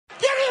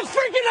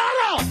freaking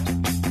auto!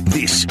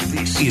 This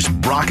is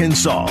Brock and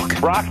Salk.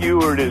 Brock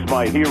Ewert is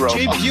my hero.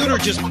 Jay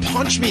Buhner just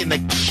punched me in the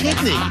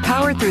kidney.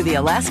 Powered through the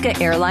Alaska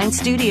Airlines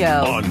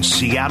studio. On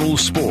Seattle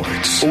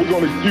Sports. We're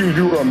going to accuse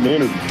you of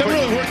manager. Doesn't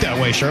really work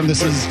that way, Sherm.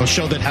 This is a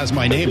show that has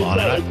my name on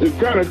it. It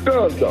kind of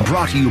does, though.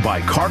 Brought to you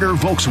by Carter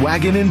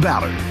Volkswagen in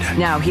Ballard.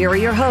 Now here are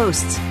your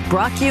hosts,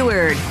 Brock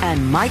Ewert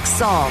and Mike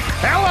Salk.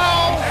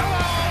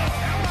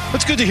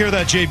 It's good to hear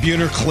that Jay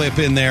Buhner clip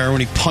in there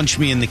when he punched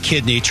me in the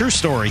kidney. True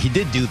story. He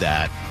did do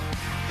that.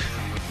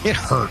 It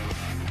hurt.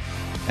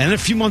 And a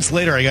few months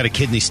later, I got a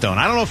kidney stone.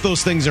 I don't know if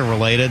those things are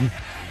related,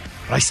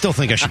 but I still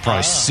think I should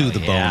probably sue the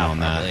bone on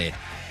that.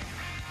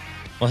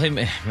 Well, he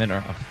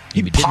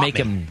did make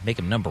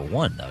him number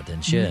one, though,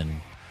 didn't you?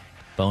 And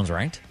Bones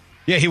ranked?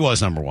 Yeah, he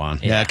was number one.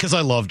 Yeah, because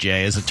I love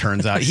Jay, as it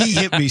turns out. He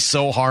hit me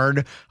so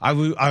hard. I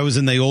was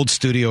in the old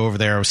studio over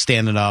there. I was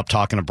standing up,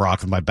 talking to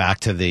Brock with my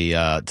back to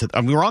the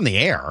we were on the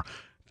air.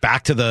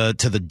 Back to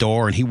the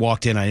door, and he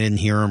walked in. I didn't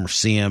hear him or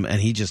see him,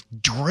 and he just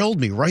drilled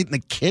me right in the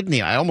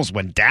kidney. I almost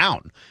went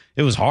down.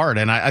 It was hard,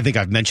 and I think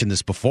I've mentioned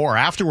this before.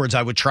 Afterwards,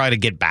 I would try to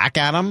get back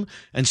at him,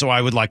 and so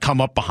I would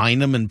come up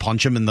behind him and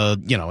punch him in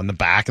the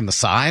back and the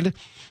side,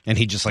 and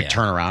he'd just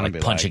turn around and be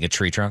punching a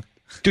tree trunk.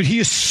 Dude, he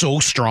is so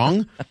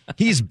strong.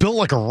 He's built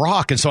like a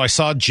rock. And so I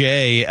saw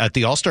Jay at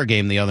the All-Star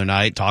game the other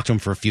night, talked to him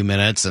for a few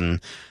minutes, and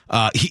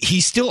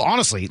he still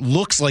honestly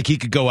looks like he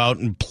could go out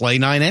and play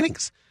 9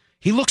 innings.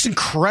 He looks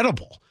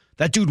incredible.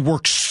 That dude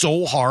works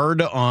so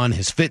hard on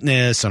his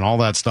fitness and all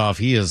that stuff.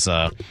 He's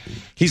an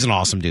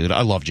awesome dude.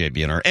 I love Jay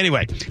Buhner.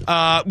 Anyway,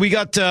 we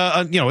got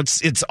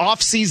it's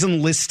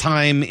off-season list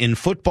time in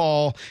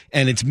football,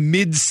 and it's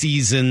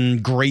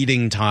mid-season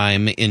grading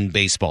time in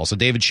baseball. So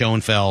David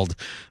Schoenfeld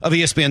of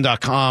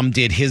ESPN.com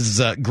did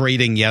his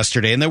grading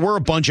yesterday, and there were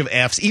a bunch of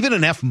Fs, even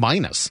an F-,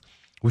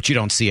 which you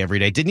don't see every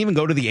day. Didn't even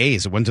go to the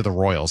A's. It went to the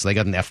Royals. They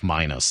got an F-.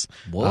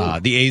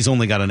 The A's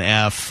only got an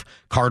F.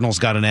 Cardinals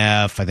got an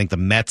F. I think the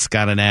Mets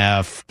got an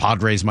F.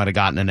 Padres might have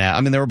gotten an F.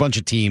 I mean, there were a bunch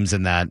of teams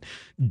in that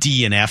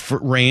D and F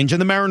range, and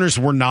the Mariners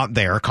were not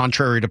there,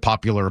 contrary to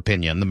popular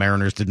opinion. The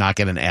Mariners did not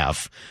get an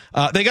F.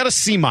 They got a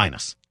C-.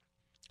 It's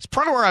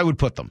probably where I would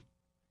put them.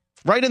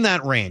 Right in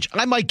that range.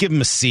 And I might give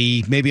them a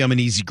C. Maybe I'm an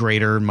easy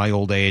grader in my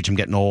old age. I'm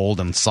getting old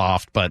and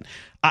soft, but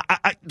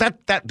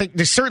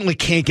they certainly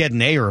can't get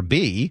an A or a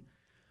B.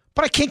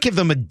 But I can't give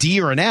them a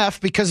D or an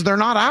F because they're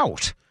not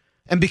out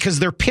and because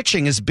their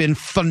pitching has been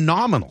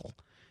phenomenal.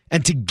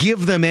 And to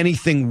give them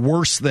anything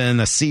worse than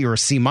a C or a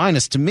C-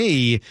 to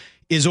me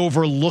is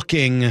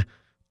overlooking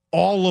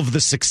all of the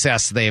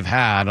success they've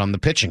had on the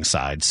pitching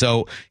side.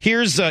 So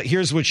here's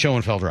what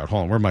Schoenfeld wrote.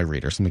 Hold on, where are my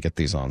readers? Let me get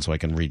these on so I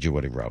can read you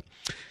what he wrote.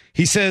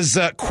 He says,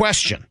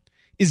 question,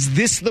 is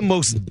this the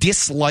most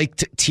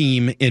disliked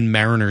team in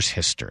Mariners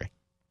history?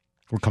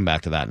 We'll come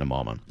back to that in a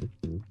moment.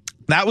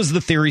 That was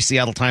the theory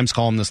Seattle Times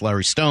columnist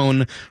Larry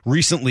Stone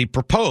recently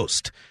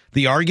proposed.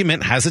 The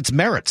argument has its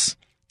merits.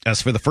 As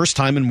for the first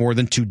time in more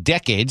than 2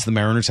 decades, the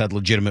Mariners had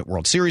legitimate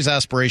World Series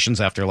aspirations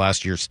after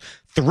last year's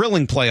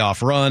thrilling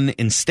playoff run.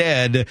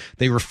 Instead,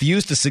 they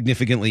refused to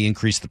significantly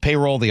increase the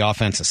payroll. The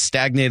offense has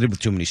stagnated with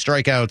too many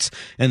strikeouts,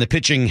 and the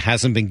pitching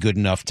hasn't been good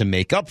enough to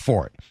make up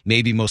for it.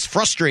 Maybe most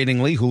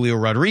frustratingly, Julio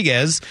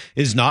Rodriguez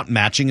is not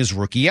matching his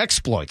rookie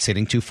exploits,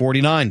 hitting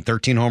 .249,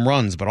 13 home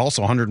runs, but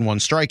also 101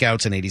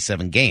 strikeouts in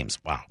 87 games.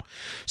 Wow.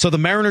 So the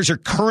Mariners are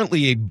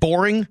currently a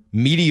boring,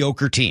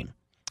 mediocre team.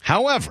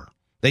 However,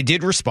 they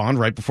did respond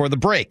right before the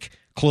break,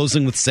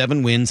 closing with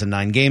 7 wins in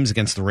 9 games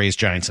against the Rays,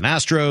 Giants, and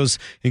Astros,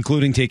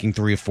 including taking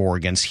 3 of 4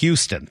 against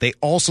Houston. They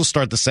also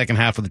start the second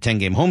half of the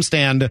 10-game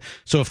homestand,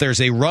 so if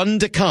there's a run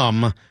to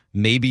come,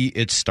 maybe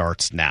it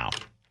starts now.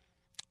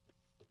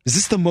 Is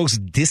this the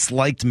most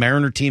disliked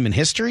Mariner team in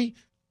history?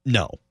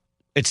 No,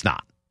 it's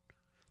not.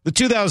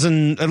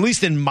 At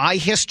least in my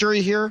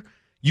history here,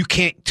 you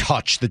can't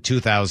touch the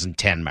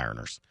 2010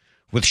 Mariners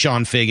with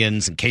Sean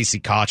Figgins and Casey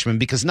Kochman,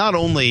 because not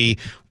only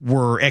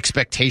were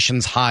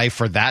expectations high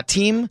for that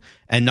team,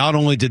 and not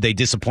only did they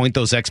disappoint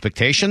those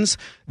expectations,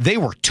 they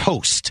were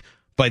toast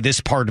by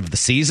this part of the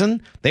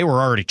season. They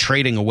were already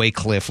trading away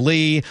Cliff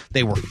Lee.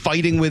 They were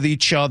fighting with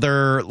each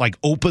other,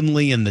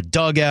 openly in the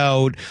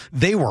dugout.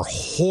 They were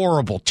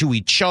horrible to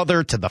each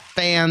other, to the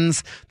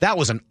fans. That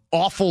was an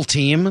awful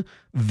team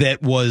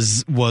that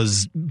was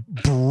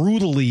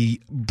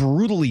brutally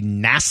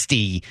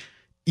nasty,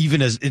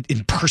 even as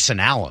in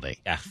personality.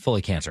 Yeah,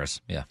 fully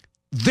cancerous. Yeah.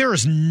 There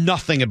is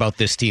nothing about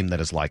this team that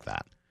is like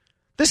that.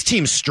 This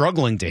team's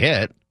struggling to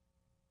hit.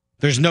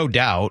 There's no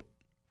doubt.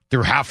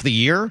 Through half the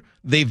year,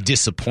 they've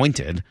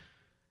disappointed.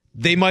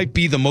 They might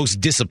be the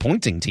most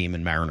disappointing team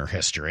in Mariner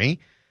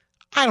history.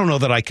 I don't know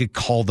that I could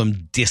call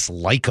them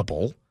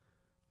dislikable.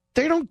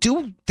 They don't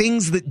do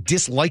things that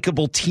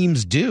dislikable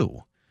teams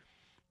do.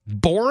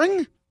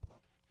 Boring?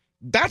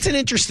 That's an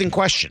interesting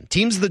question.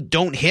 Teams that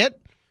don't hit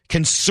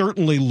can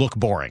certainly look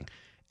boring.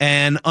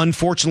 And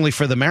unfortunately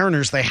for the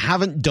Mariners, they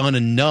haven't done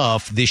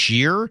enough this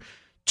year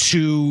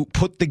to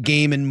put the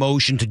game in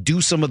motion, to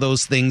do some of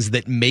those things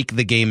that make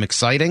the game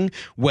exciting,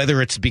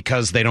 whether it's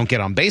because they don't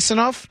get on base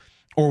enough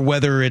or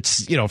whether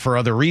it's, for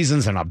other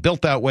reasons, they're not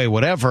built that way,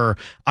 whatever,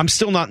 I'm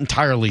still not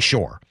entirely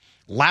sure.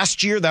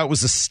 Last year, that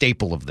was a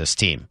staple of this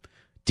team.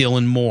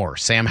 Dylan Moore,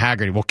 Sam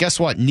Haggerty. Well, guess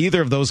what?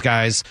 Neither of those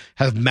guys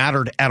have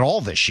mattered at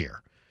all this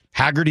year.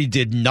 Haggerty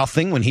did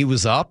nothing when he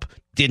was up,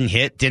 didn't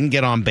hit, didn't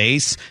get on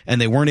base, and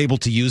they weren't able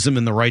to use him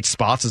in the right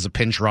spots as a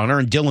pinch runner.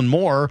 And Dylan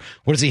Moore,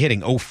 what is he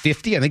hitting?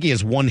 050? I think he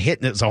has one hit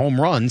and it's a home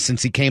run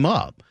since he came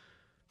up.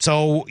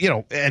 So,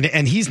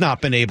 and he's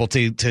not been able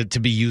to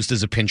be used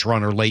as a pinch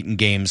runner late in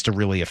games to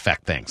really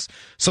affect things.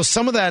 So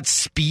some of that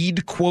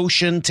speed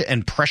quotient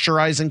and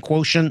pressurizing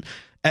quotient,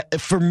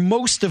 for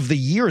most of the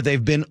year,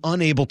 they've been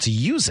unable to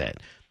use it.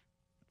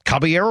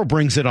 Caballero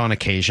brings it on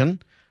occasion.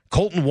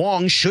 Colton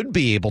Wong should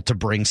be able to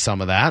bring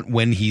some of that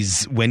when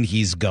he's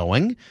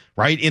going,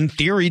 right? In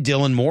theory,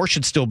 Dylan Moore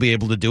should still be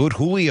able to do it.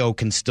 Julio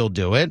can still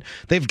do it.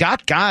 They've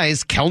got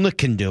guys, Kelnick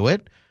can do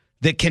it,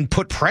 that can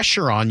put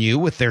pressure on you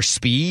with their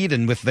speed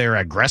and with their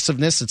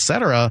aggressiveness,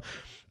 etc.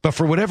 But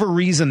for whatever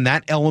reason,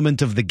 that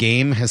element of the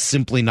game has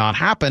simply not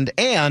happened.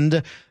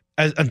 And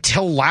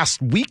until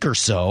last week or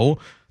so,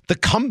 the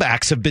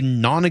comebacks have been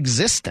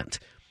non-existent.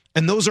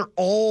 And those are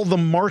all the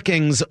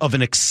markings of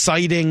an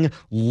exciting,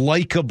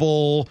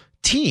 likable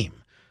team.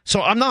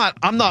 So I'm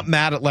not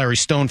mad at Larry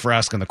Stone for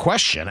asking the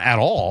question at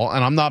all,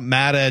 and I'm not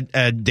mad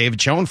at David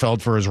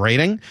Schoenfeld for his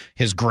rating,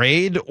 his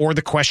grade, or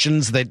the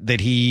questions that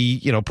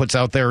he puts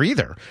out there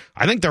either.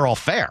 I think they're all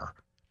fair.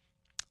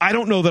 I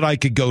don't know that I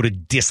could go to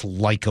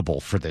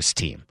dislikable for this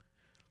team.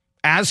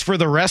 As for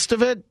the rest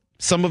of it,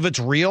 some of it's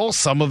real,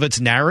 some of it's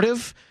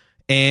narrative.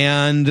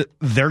 And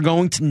they're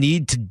going to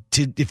need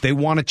to, if they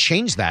want to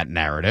change that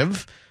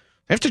narrative,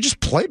 they have to just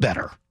play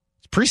better.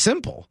 It's pretty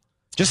simple.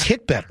 Just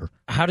hit better.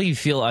 How do you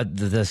feel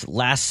this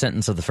last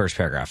sentence of the first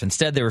paragraph?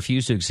 Instead, they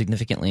refuse to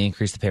significantly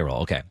increase the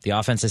payroll. Okay. The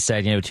offense has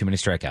said, too many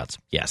strikeouts.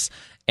 Yes.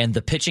 And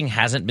the pitching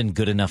hasn't been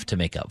good enough to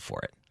make up for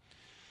it.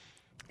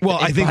 Well,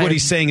 I think what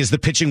he's saying is the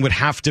pitching would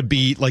have to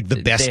be like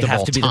the best of all time. They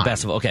have to be the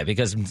best of okay,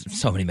 because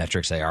so many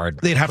metrics they are.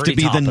 They'd have to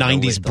be the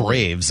 90s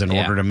Braves in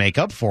order to make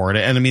up for it.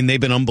 And I mean, they've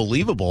been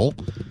unbelievable,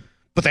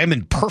 but they haven't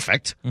been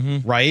perfect,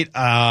 right?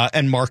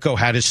 And Marco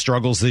had his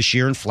struggles this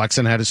year, and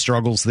Flexen had his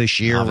struggles this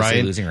year, obviously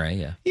right? Losing, right?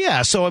 Yeah.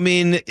 Yeah, so I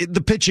mean,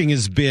 the pitching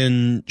has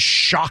been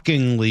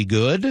shockingly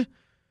good.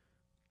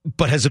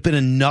 But has it been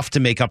enough to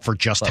make up for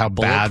just how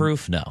bad?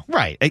 Bulletproof? No.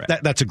 Right.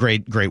 That's a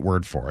great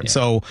word for it. Yeah.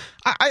 So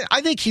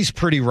I think he's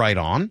pretty right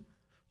on.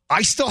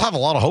 I still have a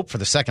lot of hope for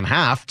the second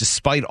half,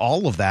 despite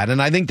all of that.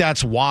 And I think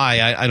that's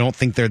why I don't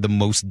think they're the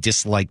most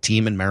disliked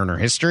team in Mariner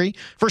history.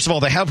 First of all,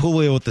 they have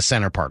Julio at the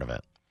center part of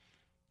it.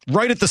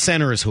 Right at the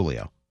center is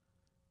Julio.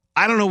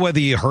 I don't know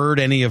whether you heard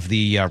any of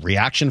the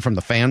reaction from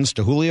the fans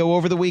to Julio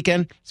over the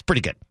weekend. It's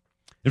pretty good.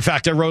 In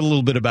fact, I wrote a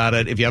little bit about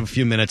it. If you have a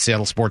few minutes,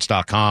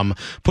 seattlesports.com.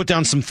 Put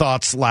down some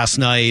thoughts last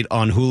night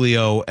on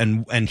Julio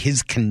and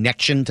his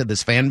connection to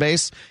this fan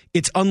base.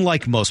 It's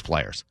unlike most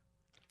players.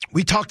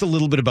 We talked a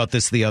little bit about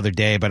this the other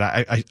day, but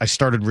I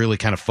started really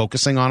kind of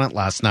focusing on it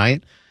last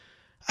night.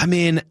 I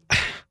mean,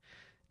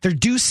 there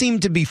do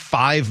seem to be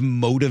 5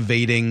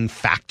 motivating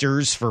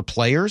factors for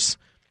players,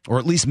 or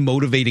at least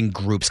motivating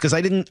groups, because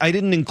I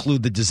didn't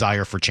include the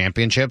desire for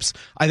championships.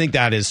 I think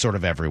that is sort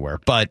of everywhere.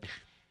 But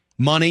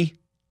money.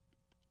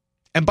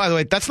 And by the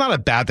way, that's not a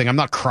bad thing. I'm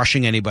not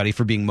crushing anybody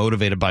for being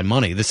motivated by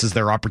money. This is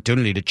their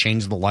opportunity to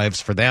change the lives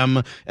for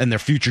them and their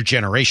future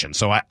generation.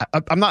 So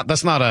I'm not.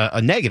 That's not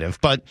a negative.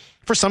 But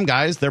for some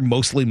guys, they're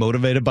mostly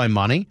motivated by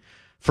money.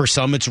 For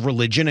some, it's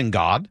religion and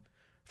God.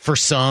 For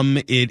some,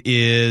 it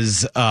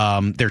is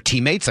their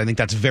teammates. I think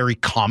that's very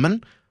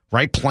common,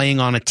 right?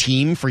 Playing on a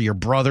team for your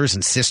brothers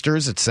and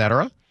sisters,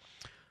 etc.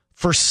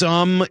 For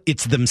some,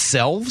 it's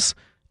themselves.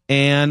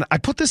 And I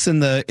put this in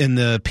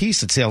the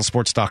piece at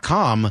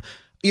seattlesports.com.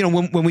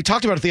 When we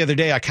talked about it the other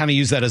day, I kind of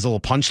used that as a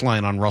little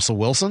punchline on Russell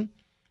Wilson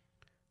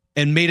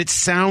and made it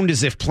sound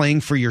as if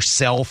playing for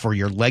yourself or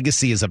your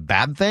legacy is a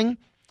bad thing.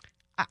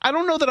 I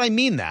don't know that I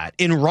mean that.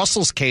 In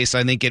Russell's case,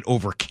 I think it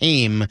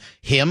overcame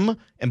him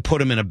and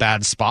put him in a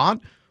bad spot,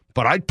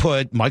 but I'd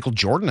put Michael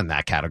Jordan in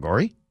that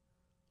category.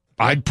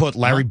 I'd put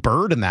Larry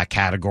Bird in that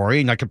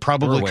category, and I could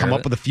probably come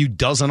up with a few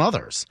dozen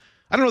others.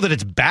 I don't know that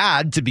it's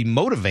bad to be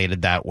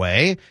motivated that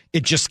way.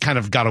 It just kind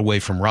of got away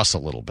from Russ a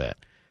little bit.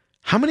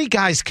 How many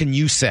guys can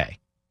you say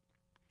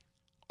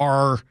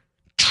are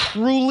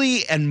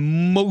truly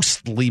and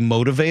mostly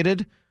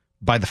motivated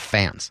by the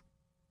fans?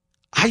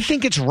 I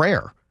think it's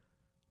rare.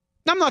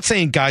 Now, I'm not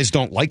saying guys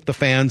don't like the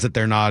fans, that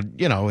they're not,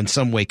 in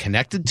some way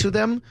connected to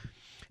them.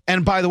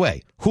 And by the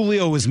way,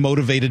 Julio is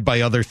motivated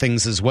by other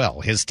things as well.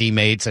 His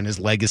teammates and his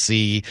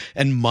legacy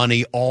and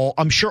money,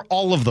 I'm sure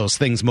all of those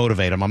things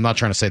motivate him. I'm not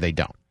trying to say they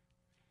don't.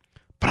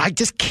 But I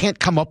just can't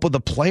come up with a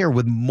player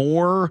with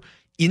more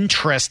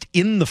interest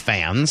in the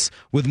fans,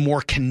 with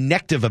more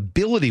connective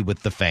ability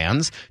with the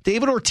fans.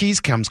 David Ortiz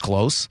comes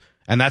close,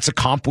 and that's a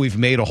comp we've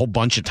made a whole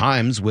bunch of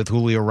times with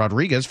Julio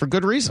Rodriguez for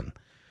good reason.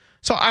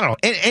 So I don't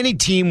know. Any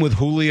team with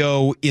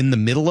Julio in the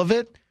middle of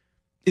it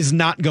is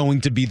not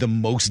going to be the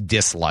most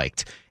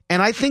disliked.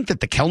 And I think that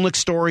the Kelnick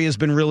story has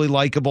been really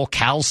likable.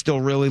 Cal's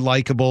still really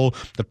likable.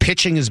 The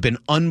pitching has been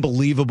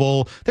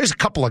unbelievable. There's a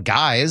couple of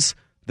guys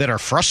that are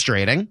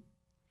frustrating.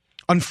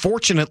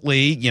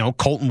 Unfortunately,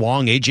 Colton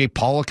Wong, A.J.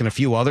 Pollock, and a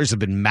few others have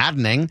been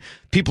maddening.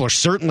 People are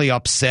certainly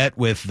upset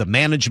with the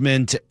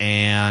management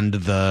and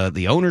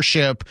the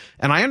ownership,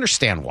 and I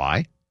understand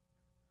why.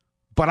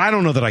 But I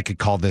don't know that I could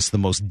call this the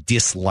most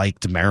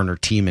disliked Mariner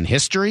team in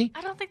history.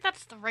 I don't think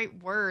that's the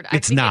right word.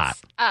 It's not.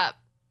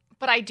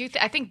 But I do.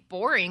 I think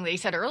boring, that you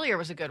said earlier,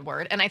 was a good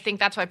word. And I think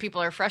that's why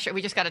people are frustrated.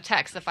 We just got a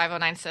text. The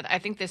 509 said, I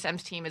think this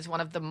M's team is one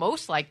of the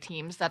most liked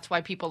teams. That's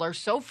why people are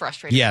so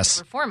frustrated with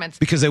the performance.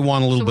 Because they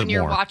want a little bit more. So when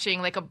you're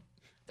watching,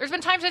 there's been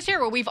times this year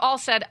where we've all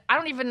said, I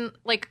don't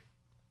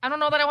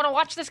know that I want to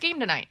watch this game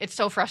tonight. It's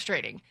so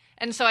frustrating.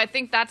 And so I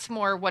think that's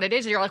more what it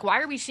is. You're like,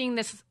 why are we seeing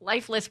this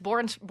lifeless,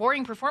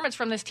 boring performance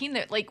from this team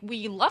that,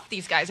 we love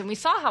these guys, and we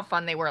saw how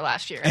fun they were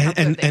last year.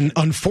 And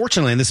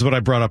unfortunately, and this is what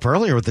I brought up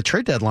earlier with the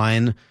trade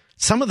deadline,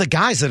 some of the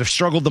guys that have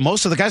struggled the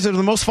most are the guys that are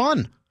the most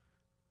fun.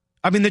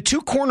 I mean, the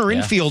two corner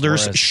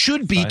infielders Flores,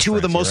 should be two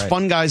of the most right.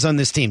 fun guys on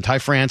this team, Ty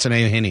France and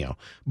Eugenio.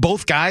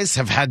 Both guys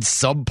have had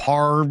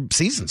subpar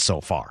seasons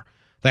so far.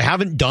 They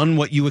haven't done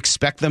what you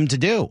expect them to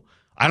do.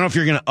 I don't know if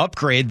you're going to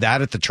upgrade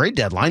that at the trade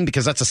deadline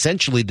because that's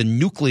essentially the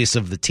nucleus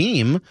of the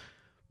team.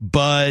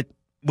 But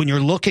when you're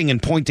looking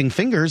and pointing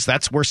fingers,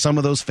 that's where some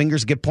of those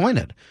fingers get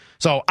pointed.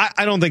 So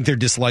I don't think they're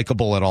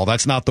dislikable at all.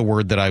 That's not the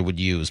word that I would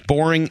use.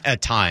 Boring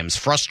at times.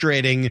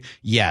 Frustrating,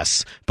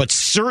 yes. But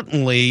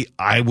certainly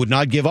I would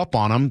not give up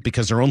on them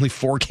because they're only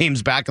 4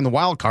 games back in the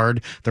wild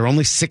card. They're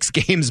only 6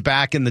 games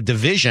back in the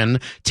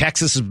division.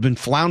 Texas has been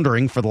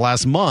floundering for the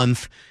last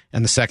month,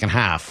 and the second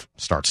half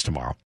starts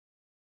tomorrow.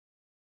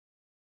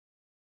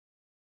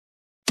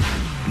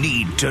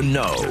 Need to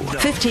know.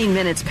 15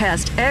 minutes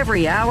past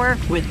every hour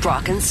with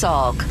Brock and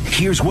Salk.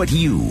 Here's what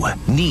you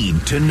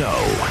need to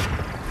know.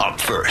 Up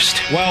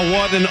first. Well,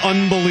 what an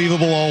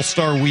unbelievable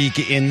All-Star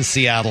week in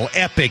Seattle.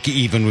 Epic,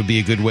 even, would be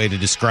a good way to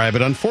describe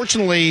it.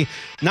 Unfortunately,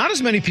 not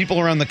as many people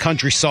around the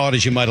country saw it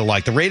as you might have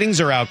liked. The ratings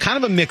are out, kind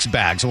of a mixed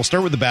bag. So we'll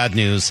start with the bad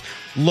news.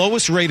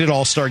 Lowest rated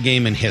All-Star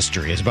game in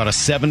history. It's about a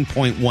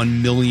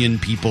 7.1 million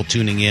people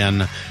tuning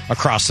in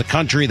across the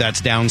country.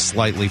 That's down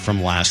slightly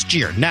from last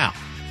year. Now,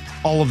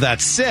 all of that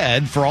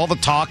said, for all the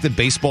talk that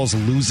baseball's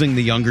losing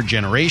the younger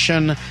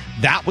generation,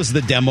 that was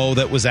the demo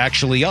that was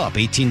actually up,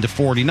 18 to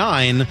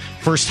 49.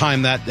 First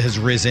time that has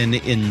risen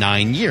in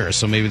 9 years.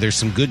 So maybe there's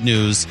some good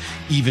news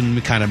even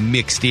kind of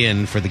mixed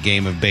in for the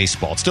game of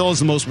baseball. It still is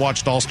the most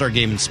watched All-Star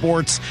game in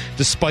sports.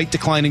 Despite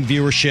declining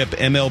viewership,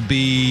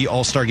 MLB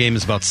All-Star game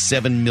is about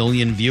 7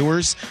 million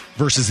viewers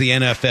versus the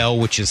NFL,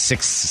 which is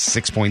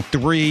 6.3,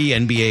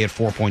 NBA at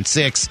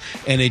 4.6,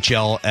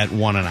 NHL at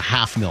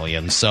 1.5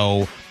 million.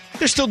 So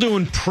they're still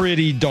doing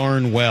pretty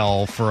darn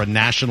well for a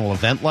national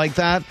event like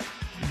that.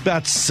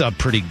 That's a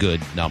pretty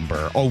good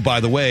number. Oh, by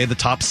the way, the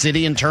top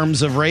city in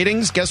terms of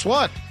ratings, guess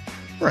what?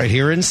 Right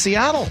here in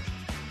Seattle.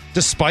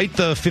 Despite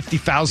the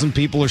 50,000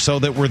 people or so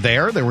that were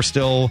there were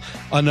still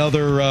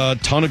another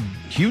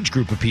huge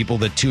group of people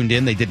that tuned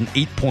in. They did an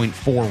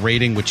 8.4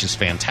 rating, which is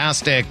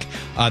fantastic.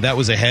 That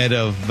was ahead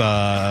of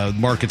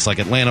markets like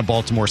Atlanta,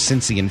 Baltimore,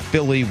 Cincy, and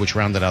Philly, which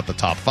rounded out the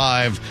top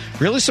 5.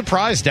 Really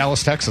surprised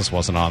Dallas, Texas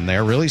wasn't on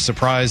there. Really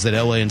surprised that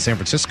LA and San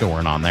Francisco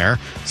weren't on there.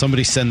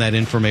 Somebody send that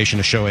information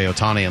to Shohei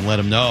Ohtani and let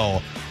him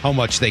know how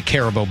much they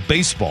care about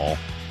baseball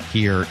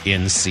here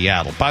in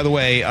Seattle. By the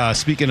way,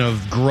 speaking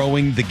of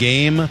growing the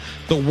game,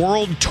 the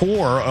World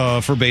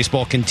Tour for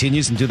baseball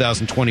continues in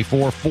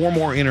 2024. 4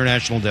 more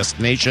international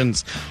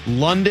destinations: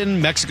 London,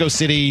 Mexico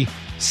City,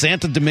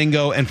 Santo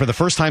Domingo, and for the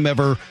first time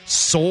ever,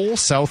 Seoul,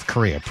 South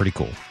Korea. Pretty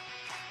cool.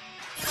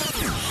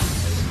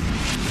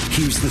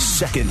 Here's the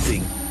second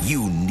thing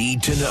you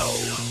need to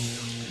know.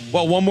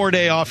 Well, one more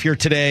day off here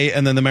today,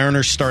 and then the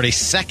Mariners start a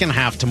second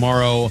half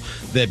tomorrow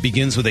that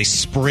begins with a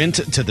sprint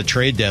to the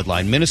trade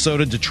deadline.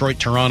 Minnesota, Detroit,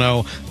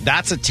 Toronto.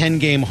 That's a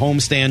 10-game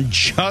homestand,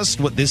 just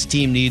what this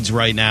team needs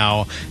right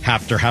now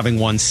after having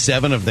won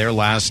 7 of their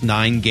last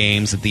 9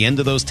 games. At the end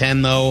of those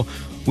 10, though,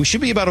 we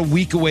should be about a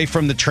week away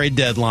from the trade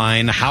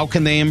deadline. How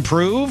can they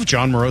improve?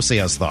 John Morosi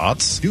has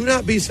thoughts. Do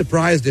not be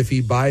surprised if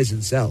he buys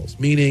and sells,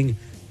 meaning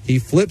he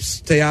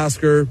flips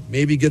Teoscar,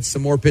 maybe gets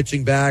some more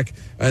pitching back,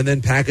 and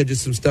then packages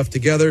some stuff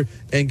together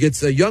and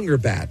gets a younger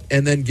bat,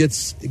 and then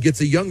gets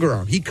a younger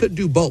arm. He could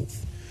do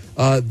both.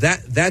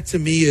 That to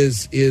me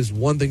is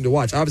one thing to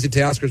watch. Obviously,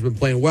 Teoscar's been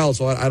playing well,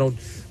 so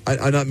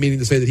I'm not meaning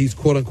to say that he's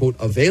quote unquote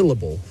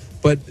available,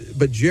 but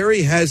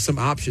Jerry has some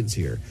options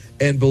here.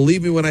 And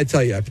believe me when I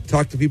tell you, I've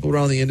talked to people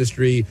around the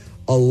industry.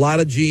 A lot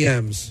of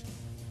GMs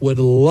would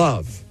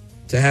love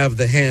to have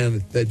the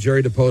hand that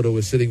Jerry Dipoto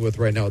is sitting with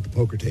right now at the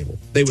poker table.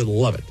 They would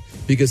love it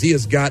because he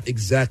has got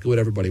exactly what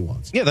everybody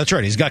wants. Yeah, that's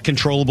right. He's got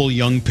controllable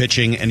young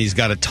pitching, and he's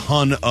got a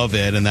ton of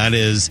it, and that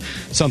is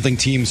something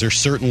teams are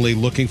certainly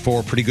looking for.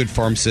 A pretty good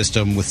farm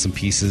system with some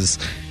pieces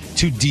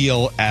to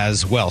deal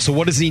as well. So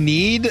what does he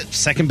need?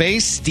 Second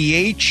base,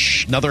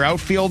 DH, another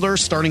outfielder,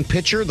 starting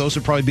pitcher. Those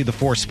would probably be the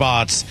 4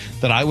 spots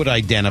that I would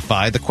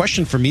identify. The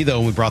question for me, though,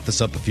 and we brought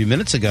this up a few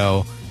minutes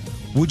ago,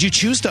 would you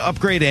choose to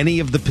upgrade any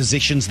of the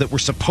positions that were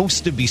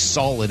supposed to be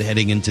solid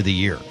heading into the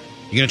year?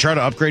 You going to try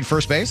to upgrade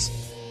first base?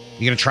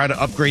 You going to try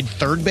to upgrade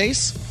third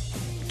base?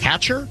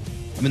 Catcher?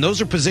 I mean,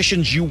 those are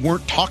positions you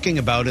weren't talking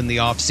about in the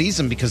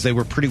offseason because they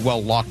were pretty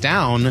well locked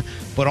down,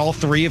 but all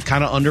three have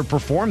kind of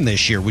underperformed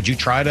this year. Would you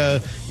try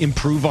to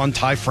improve on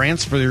Ty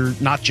France for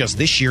not just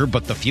this year,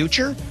 but the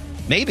future?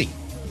 Maybe.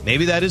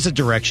 Maybe that is a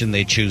direction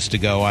they choose to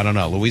go. I don't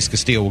know. Luis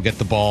Castillo will get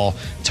the ball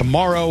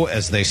tomorrow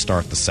as they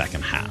start the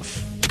second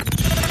half.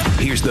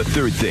 Here's the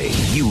third thing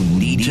you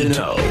need to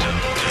know.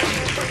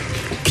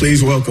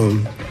 Please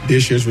welcome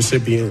this year's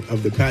recipient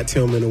of the Pat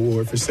Tillman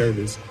Award for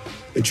Service,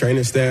 the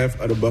training staff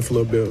of the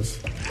Buffalo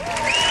Bills.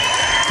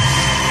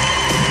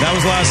 That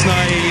was last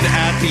night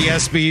at the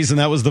ESPYs, and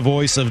that was the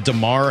voice of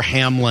Damar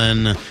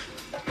Hamlin,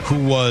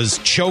 who was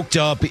choked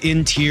up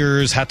in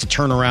tears, had to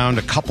turn around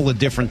a couple of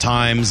different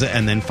times,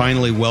 and then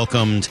finally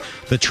welcomed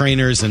the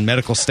trainers and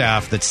medical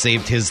staff that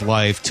saved his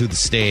life to the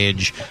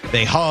stage.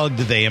 They hugged,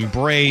 they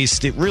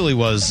embraced. It really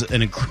was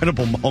an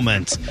incredible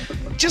moment,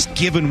 just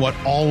given what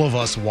all of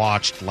us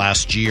watched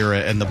last year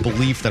and the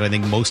belief that I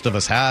think most of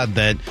us had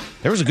that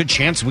there was a good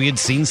chance we had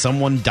seen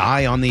someone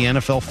die on the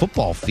NFL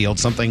football field,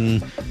 something,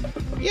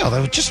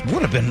 that just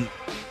would have been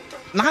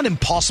not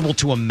impossible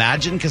to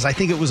imagine, because I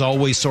think it was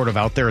always sort of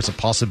out there as a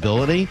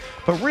possibility,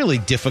 but really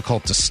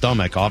difficult to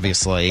stomach,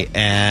 obviously.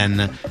 And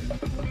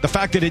the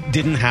fact that it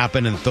didn't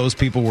happen and that those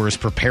people were as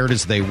prepared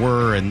as they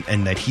were and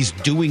that he's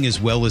doing as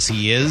well as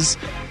he is,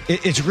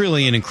 it's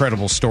really an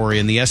incredible story.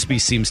 And the ESPY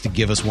seems to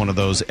give us one of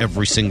those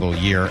every single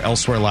year.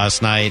 Elsewhere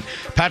last night,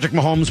 Patrick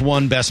Mahomes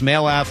won Best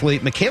Male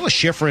Athlete. Mikaela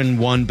Shiffrin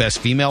won Best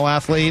Female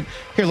Athlete.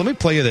 Here, let me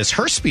play you this.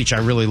 Her speech I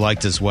really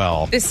liked as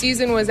well. This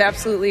season was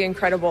absolutely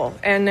incredible,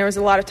 and there was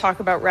a lot of talk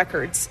about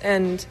records,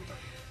 and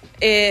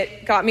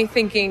it got me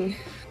thinking,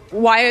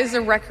 why is a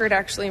record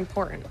actually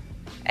important?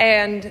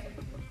 And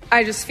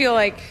I just feel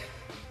like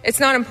it's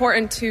not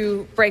important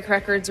to break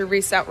records or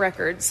reset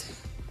records.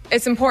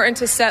 It's important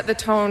to set the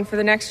tone for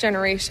the next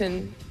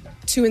generation,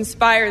 to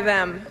inspire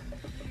them.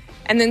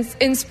 And then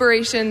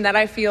inspiration that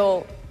I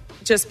feel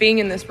just being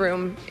in this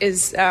room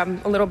is a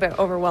little bit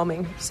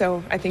overwhelming.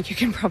 So I think you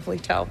can probably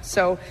tell.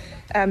 So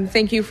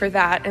thank you for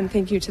that, and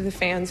thank you to the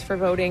fans for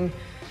voting.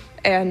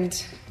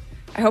 And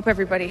I hope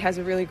everybody has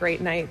a really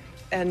great night.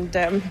 And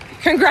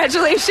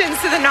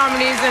congratulations to the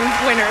nominees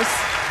and winners.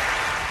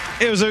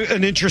 It was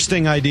an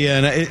interesting idea,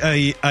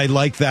 and I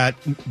like that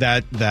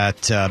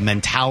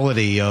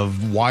mentality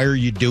of why are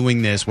you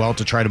doing this? Well,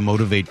 to try to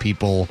motivate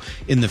people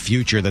in the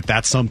future,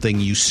 that's something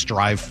you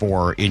strive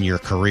for in your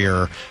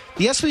career.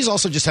 The ESPYs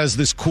also just has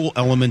this cool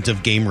element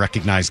of game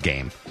recognized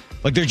game.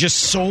 Like, there's just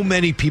so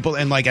many people,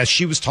 and like as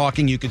she was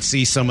talking, you could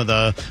see some of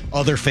the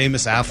other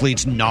famous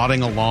athletes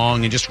nodding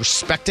along and just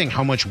respecting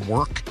how much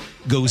work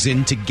goes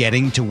into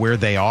getting to where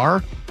they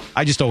are.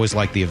 I just always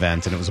liked the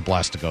event, and it was a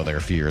blast to go there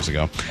a few years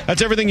ago.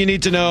 That's everything you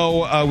need to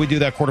know. We do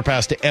that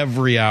 1/4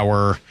 every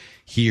hour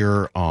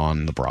here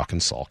on the Brock and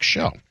Salk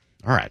Show.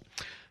 All right.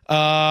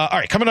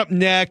 Coming up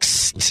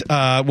next,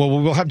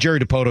 we'll have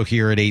Jerry Dipoto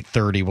here at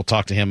 8:30. We'll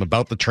talk to him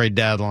about the trade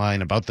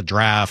deadline, about the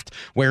draft,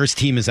 where his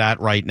team is at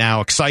right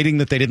now. Exciting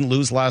that they didn't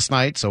lose last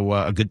night, so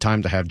a good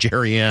time to have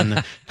Jerry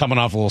in, coming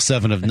off a little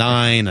 7 of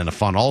 9 and a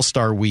fun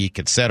All-Star week,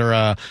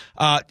 etc.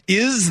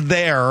 Is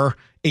there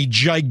a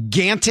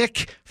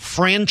gigantic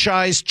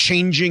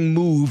franchise-changing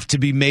move to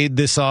be made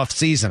this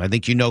offseason? I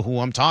think you know who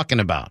I'm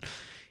talking about.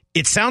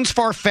 It sounds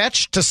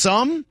far-fetched to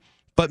some,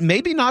 but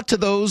maybe not to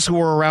those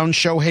who are around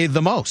Shohei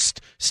the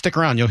most. Stick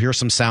around. You'll hear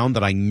some sound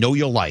that I know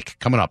you'll like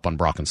coming up on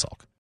Brock and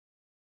Salk.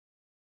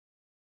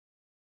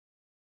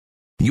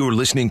 You're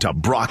listening to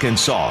Brock and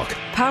Salk.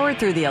 Powered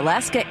through the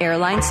Alaska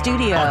Airlines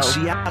Studio. On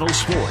Seattle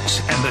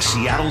Sports and the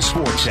Seattle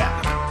Sports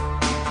app.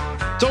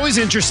 It's always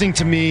interesting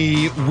to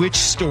me which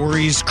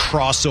stories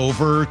cross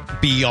over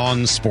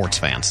beyond sports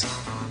fans.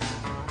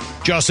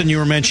 Justin, you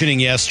were mentioning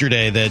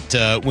yesterday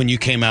that when you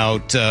came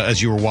out as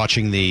you were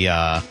watching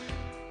the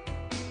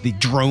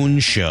drone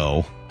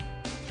show,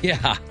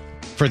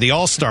 for the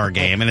All-Star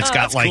game, and it's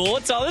got like, cool.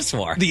 What's all this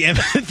for? The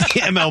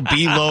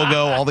MLB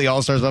logo, all the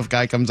All-Star stuff.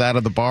 Guy comes out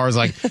of the bar, is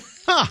like,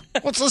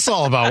 what's this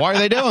all about? Why are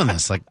they doing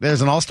this? Like,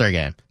 there's an All-Star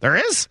game. There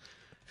is.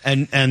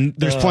 And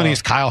there's plenty.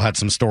 Kyle had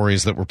some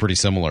stories that were pretty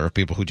similar of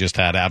people who just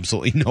had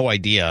absolutely no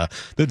idea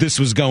that this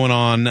was going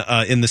on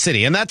in the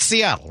city. And that's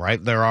Seattle, right?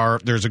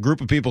 There's a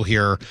group of people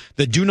here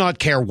that do not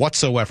care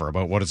whatsoever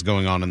about what is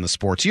going on in the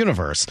sports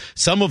universe.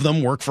 Some of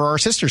them work for our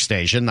sister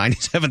station,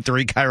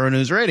 97.3 Cairo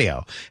News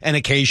Radio. And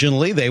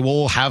occasionally they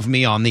will have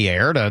me on the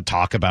air to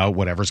talk about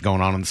whatever's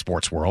going on in the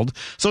sports world.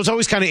 So it's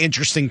always kind of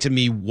interesting to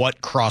me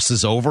what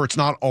crosses over. It's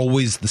not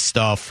always the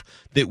stuff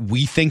that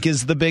we think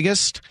is the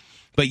biggest.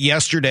 But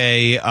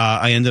yesterday,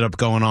 I ended up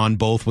going on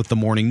both with the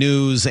morning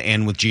news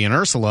and with Gia and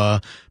Ursula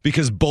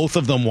because both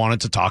of them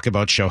wanted to talk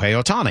about Shohei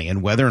Ohtani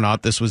and whether or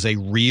not this was a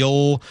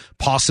real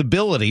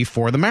possibility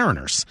for the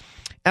Mariners.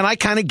 And I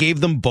kind of gave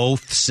them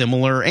both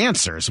similar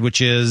answers, which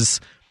is,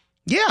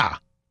 yeah,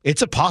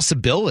 it's a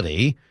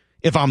possibility.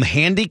 If I'm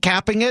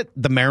handicapping it,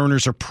 the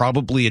Mariners are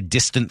probably a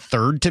distant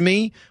third to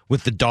me,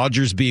 with the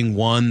Dodgers being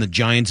 1, the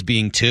Giants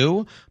being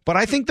 2. But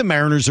I think the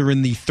Mariners are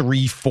in the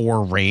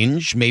 3-4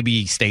 range. Maybe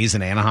he stays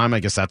in Anaheim.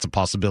 I guess that's a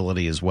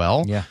possibility as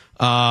well. Yeah.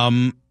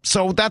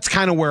 So that's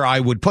kind of where I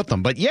would put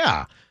them. But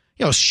yeah,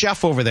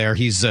 Chef over there,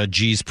 he's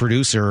G's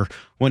producer.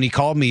 When he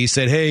called me, he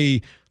said,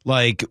 hey,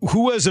 like,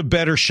 who has a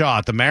better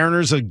shot? The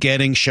Mariners of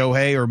getting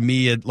Shohei, or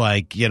me at,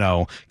 like,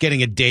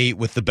 getting a date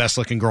with the best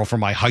looking girl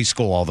from my high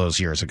school all those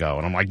years ago?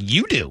 And I'm like,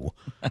 you do.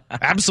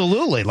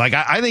 Absolutely. Like,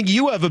 I think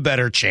you have a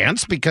better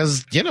chance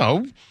because,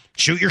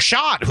 shoot your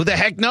shot. Who the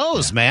heck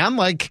knows, man?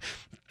 Like,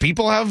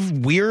 people have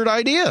weird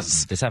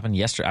ideas. This happened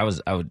yesterday.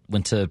 I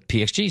went to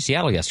PXG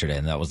Seattle yesterday,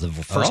 and that was the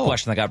first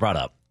question that got brought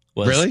up.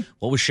 Really?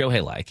 What was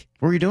Shohei like?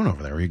 What were you doing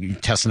over there? Were you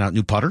testing out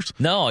new putters?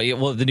 No,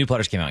 well, the new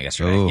putters came out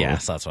yesterday. Ooh. Yeah,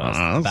 so that's what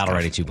I was. Battle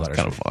Ready 2 putters.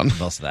 Kind of fun.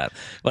 Most of that.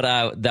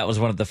 But that was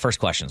one of the first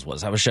questions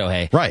was, how was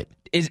Shohei? Right.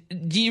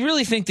 Do you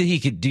really think that he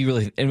could,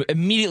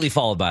 immediately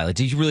followed by, like,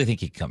 do you really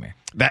think he could come here?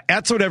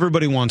 That's what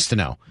everybody wants to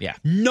know. Yeah.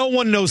 No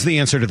one knows the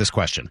answer to this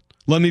question.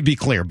 Let me be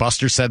clear.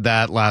 Buster said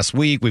that last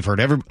week. We've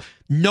heard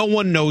no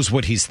one knows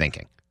what he's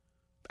thinking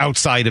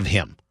outside of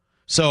him.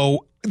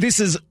 So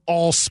this is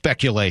all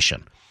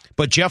speculation.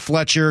 But Jeff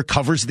Fletcher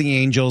covers the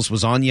Angels,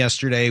 was on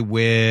yesterday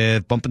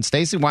with Bump and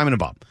Stacy, Wyman and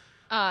Bob.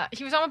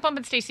 He was on with Bump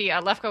and Stacy.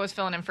 Lefko was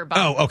filling in for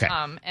Bump. Oh, okay.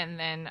 And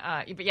then,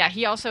 but yeah,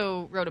 he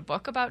also wrote a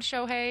book about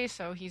Shohei,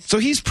 so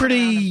he's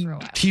pretty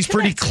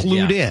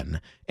clued in.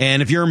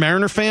 And if you're a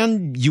Mariner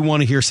fan, you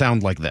want to hear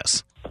sound like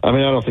this. I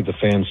mean, I don't think the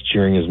fans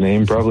cheering his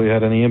name probably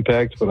had any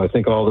impact, but I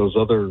think all those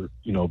other,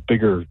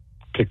 bigger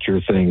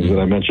picture things that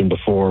I mentioned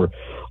before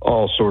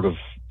all sort of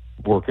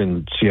work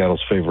in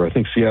Seattle's favor. I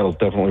think Seattle's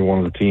definitely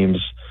one of the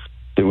teams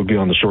that would be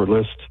on the short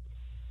list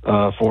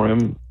for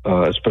him,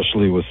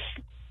 especially with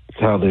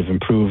how they've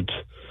improved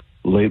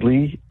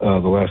lately, the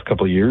last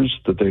couple of years,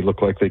 that they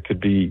look like they could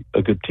be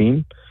a good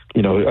team.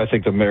 I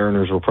think the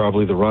Mariners were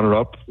probably the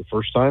runner-up the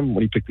first time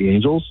when he picked the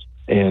Angels,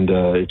 and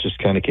it just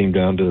kind of came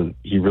down to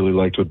he really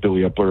liked what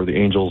Billy Epler, the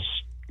Angels,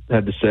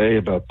 had to say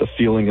about the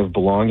feeling of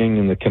belonging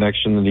and the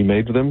connection that he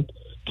made with him.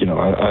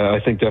 I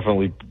think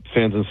definitely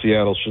fans in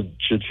Seattle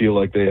should feel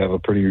like they have a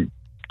pretty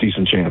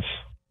decent chance.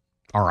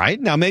 All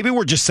right. Now, maybe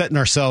we're just setting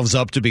ourselves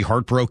up to be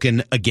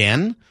heartbroken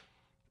again,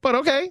 but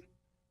okay.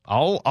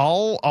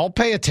 I'll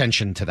pay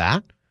attention to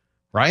that,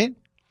 right?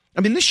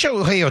 I mean, this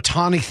Shohei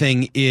Ohtani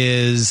thing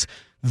is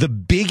the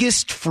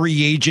biggest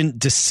free agent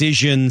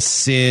decision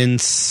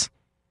since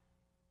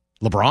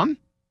LeBron,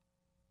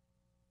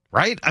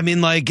 right? I mean,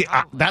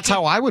 that's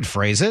how I would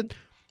phrase it.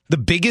 The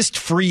biggest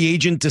free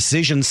agent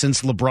decision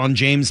since LeBron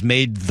James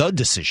made the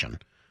decision.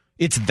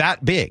 It's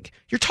that big.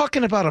 You're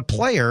talking about a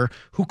player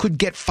who could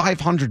get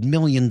 $500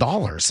 million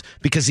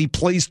because he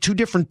plays 2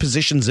 different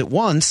positions at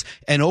once.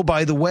 And oh,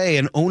 by the way,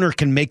 an owner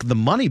can make the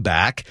money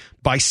back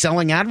by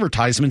selling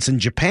advertisements in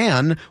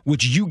Japan,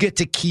 which you get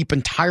to keep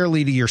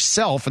entirely to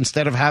yourself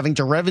instead of having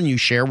to revenue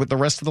share with the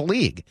rest of the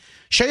league.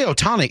 Shohei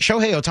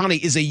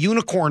Ohtani is a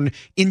unicorn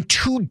in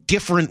 2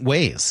 different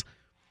ways.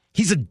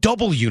 He's a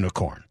double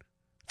unicorn.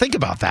 Think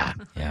about that.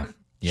 Yeah.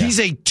 He's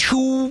a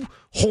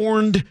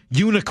 2-horned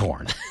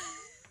unicorn.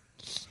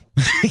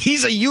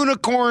 He's a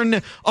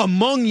unicorn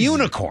among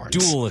unicorns.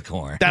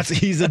 Dualicorn.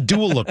 He's a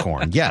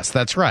dualicorn. Yes,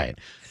 that's right.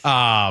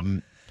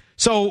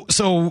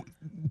 So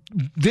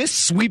this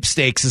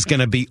sweepstakes is going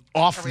to be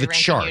off the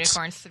charts.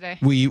 Unicorns today?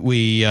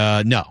 We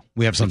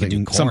have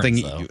something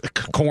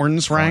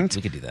corns ranked.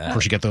 We could do that. Of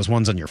course, you get those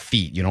ones on your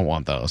feet. You don't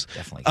want those.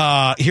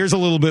 Definitely. Here's a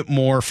little bit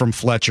more from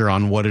Fletcher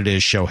on what it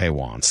is Shohei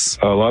wants.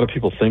 A lot of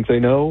people think they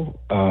know.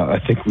 I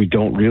think we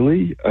don't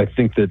really. I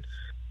think that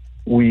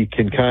we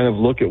can kind of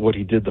look at what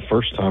he did the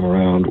first time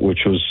around,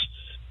 which was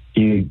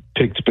he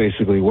picked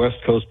basically West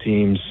Coast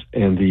teams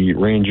and the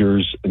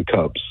Rangers and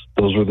Cubs.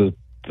 Those were the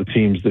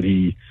teams that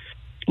he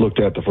looked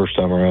at the first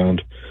time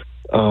around.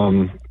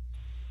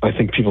 I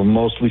think people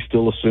mostly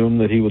still assume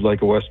that he would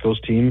like a West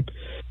Coast team.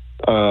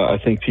 I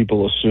think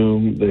people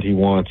assume that he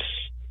wants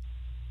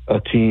a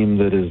team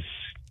that is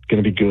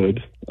going to be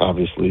good,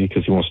 obviously,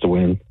 because he wants to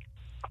win.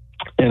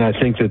 And I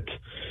think that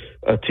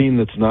a team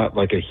that's not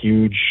like a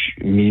huge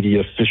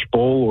media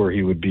fishbowl where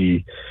he would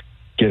be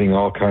getting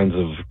all kinds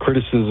of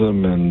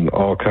criticism and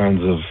all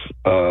kinds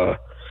of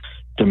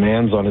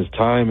demands on his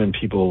time and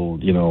people,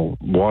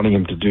 wanting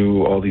him to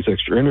do all these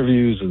extra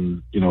interviews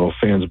and,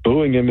 fans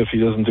booing him if he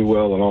doesn't do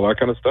well and all that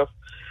kind of stuff.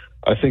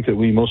 I think that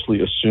we mostly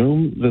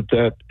assume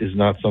that is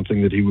not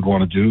something that he would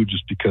want to do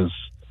just because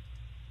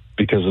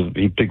he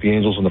picked the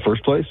Angels in the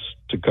first place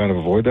to kind of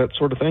avoid that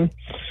sort of thing.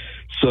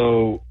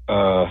 So,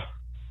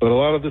 but a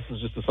lot of this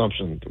is just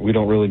assumption. We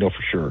don't really know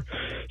for sure.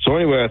 So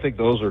anyway, I think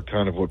those are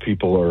kind of what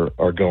people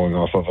are going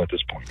off of at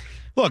this point.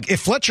 Look, if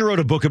Fletcher wrote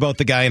a book about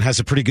the guy and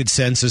has a pretty good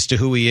sense as to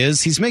who he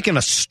is, he's making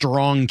a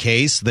strong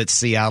case that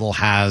Seattle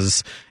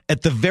has,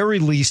 at the very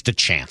least, a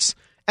chance.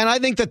 And I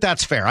think that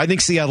that's fair. I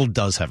think Seattle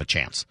does have a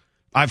chance.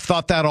 I've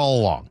thought that all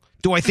along.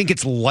 Do I think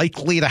it's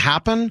likely to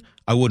happen?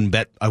 I wouldn't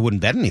bet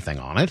anything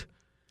on it.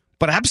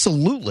 But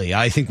absolutely,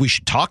 I think we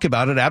should talk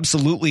about it.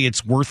 Absolutely,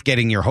 it's worth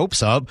getting your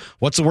hopes up.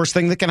 What's the worst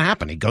thing that can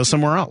happen? He goes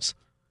somewhere else.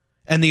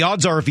 And the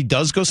odds are if he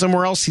does go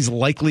somewhere else, he's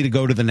likely to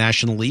go to the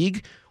National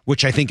League,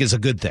 which I think is a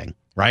good thing,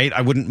 right? I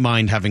wouldn't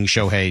mind having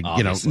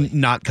Shohei,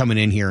 not coming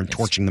in here and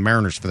torching the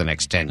Mariners for the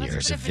next 10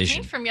 years. It's a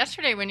change from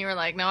yesterday when you were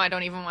like, no, I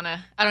don't even want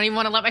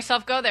to let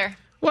myself go there.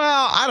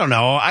 Well, I don't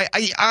know.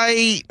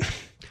 I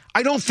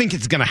don't think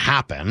it's going to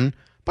happen,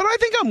 but I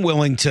think I'm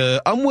willing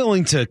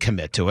to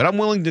commit to it. I'm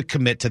willing to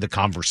commit to the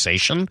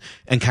conversation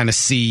and kind of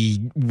see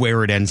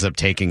where it ends up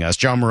taking us.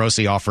 John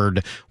Morosi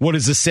offered what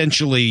is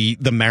essentially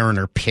the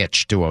Mariner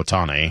pitch to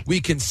Ohtani.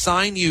 We can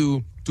sign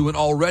you to an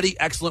already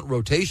excellent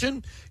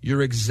rotation.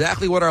 You're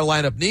exactly what our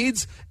lineup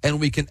needs, and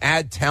we can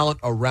add talent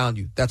around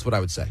you. That's what I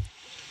would say.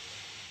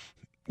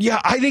 Yeah,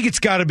 I think it's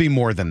got to be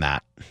more than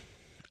that.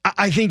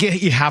 I think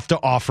you have to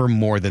offer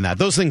more than that.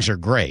 Those things are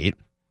great.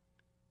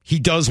 He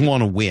does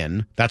want to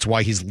win. That's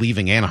why he's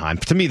leaving Anaheim.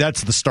 To me,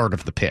 that's the start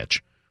of the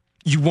pitch.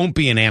 You won't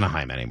be in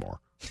Anaheim anymore.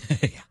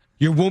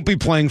 You won't be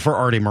playing for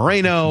Artie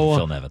Moreno.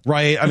 Phil Nevin.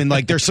 Right? I mean,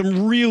 there's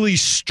some really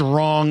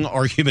strong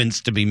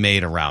arguments to be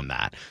made around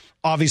that.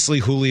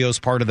 Obviously, Julio's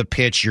part of the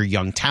pitch, your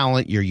young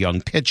talent, your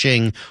young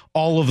pitching,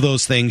 all of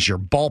those things, your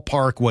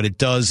ballpark, what it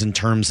does in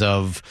terms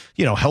of,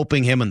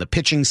 helping him on the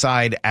pitching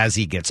side as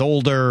he gets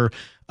older.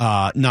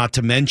 Not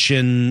to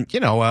mention,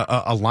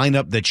 a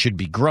lineup that should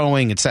be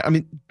growing.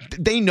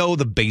 They know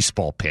the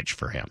baseball pitch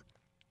for him.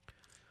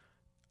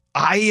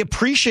 I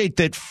appreciate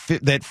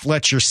that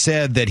Fletcher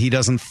said that he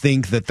doesn't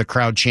think that the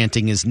crowd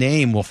chanting his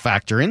name will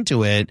factor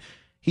into it.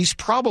 He's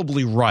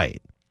probably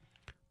right.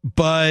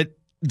 But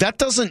that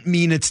doesn't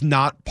mean it's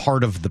not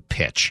part of the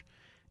pitch.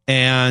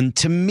 And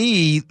to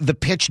me, the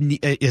pitch,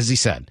 as he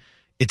said,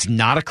 it's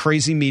not a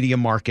crazy media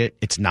market.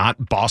 It's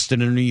not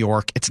Boston or New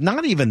York. It's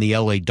not even the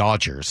LA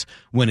Dodgers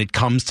when it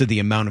comes to the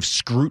amount of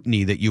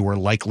scrutiny that you are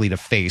likely to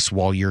face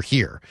while you're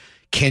here.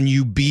 Can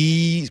you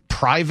be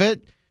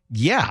private?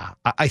 Yeah,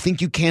 I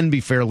think you can be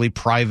fairly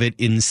private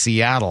in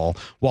Seattle.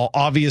 While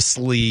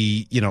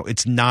obviously,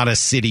 it's not a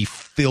city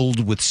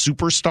filled with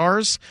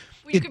superstars.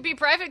 You could be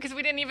private because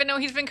we didn't even know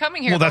he's been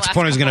coming here. Well, that's the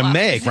point I was going to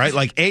make,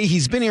 right? A,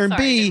 he's been here, and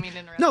B,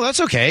 no,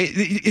 that's okay.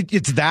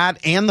 It's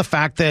that and the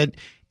fact that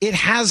it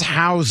has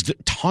housed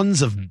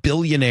tons of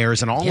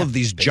billionaires and all of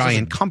these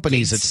giant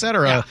companies, et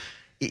cetera.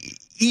 Yeah.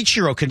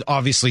 Ichiro can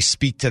obviously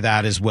speak to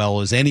that as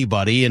well as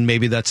anybody, and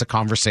maybe that's a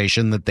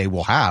conversation that they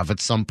will have at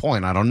some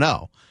point. I don't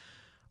know.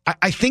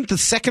 I think the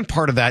second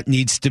part of that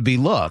needs to be,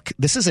 look,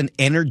 this is an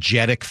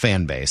energetic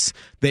fan base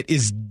that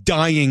is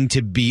dying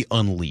to be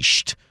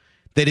unleashed,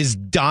 that is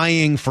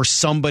dying for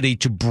somebody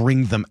to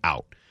bring them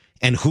out.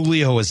 And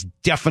Julio has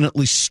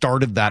definitely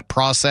started that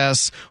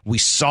process. We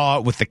saw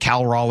it with the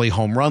Cal Raleigh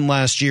home run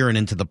last year and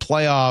into the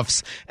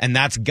playoffs. And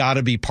that's got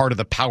to be part of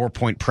the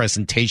PowerPoint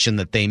presentation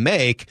that they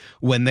make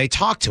when they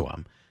talk to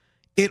him.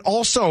 It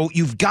also,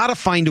 you've got to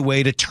find a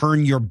way to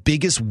turn your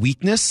biggest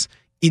weakness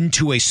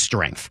into a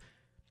strength.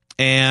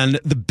 And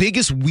the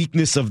biggest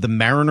weakness of the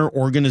Mariner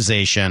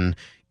organization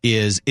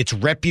is its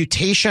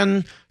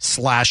reputation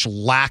 /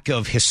 lack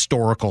of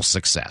historical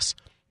success.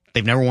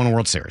 They've never won a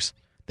World Series.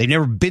 They've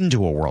never been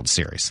to a World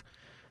Series.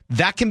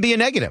 That can be a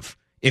negative.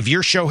 If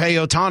you're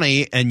Shohei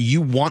Ohtani and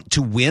you want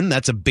to win,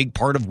 that's a big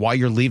part of why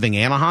you're leaving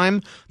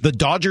Anaheim. The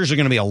Dodgers are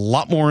going to be a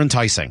lot more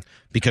enticing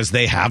because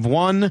they have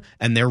won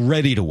and they're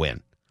ready to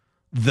win.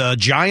 The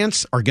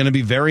Giants are going to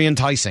be very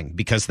enticing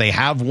because they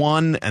have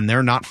won and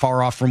they're not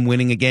far off from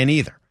winning again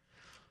either.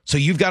 So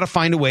you've got to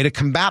find a way to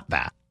combat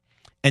that.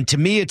 And to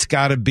me, it's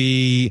got to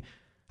be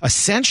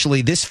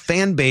essentially this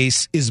fan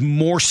base is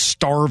more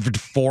starved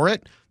for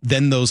it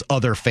than those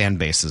other fan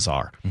bases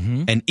are.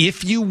 Mm-hmm. And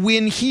if you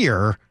win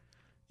here,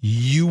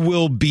 you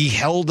will be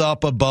held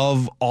up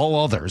above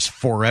all others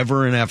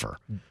forever and ever.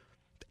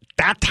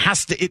 That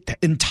has to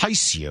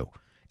entice you.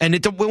 And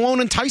it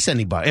won't entice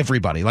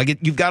everybody.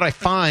 You've got to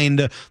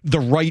find the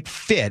right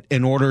fit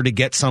in order to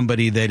get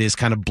somebody that is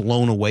kind of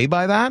blown away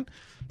by that.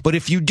 But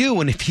if you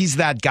do, and if he's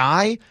that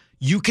guy,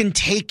 you can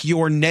take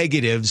your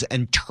negatives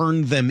and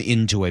turn them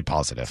into a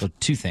positive. So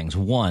two things.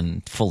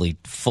 One, fully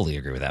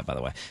agree with that, by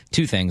the way.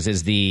 Two things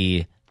is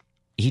he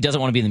doesn't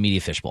want to be in the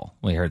media fishbowl.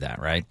 We heard that,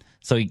 right?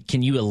 So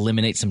can you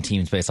eliminate some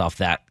teams based off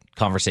that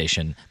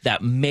conversation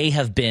that may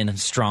have been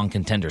strong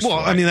contenders? Well,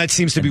 I mean, that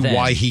seems to be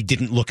why he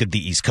didn't look at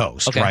the East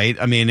Coast, okay, right?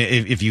 I mean,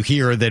 if you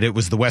hear that it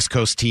was the West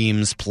Coast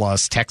teams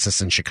plus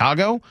Texas and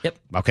Chicago, yep.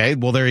 Okay,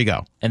 well, there you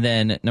go. And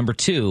then number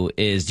two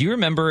is, do you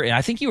remember, and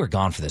I think you were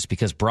gone for this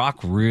because Brock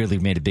really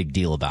made a big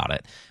deal about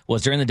it,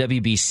 was during the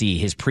WBC,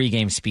 his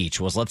pregame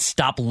speech was, let's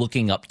stop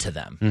looking up to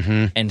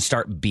them and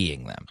start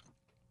being them.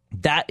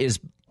 That is,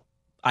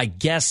 I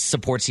guess,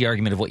 supports the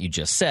argument of what you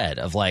just said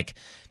of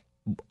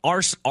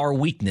our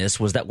weakness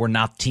was that we're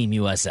not Team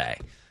USA,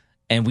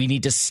 and we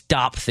need to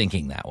stop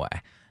thinking that way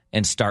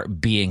and start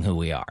being who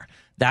we are.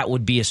 That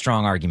would be a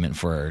strong argument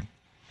for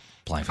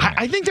playing for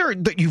I think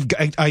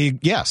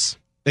yes,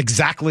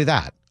 exactly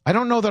that. I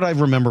don't know that I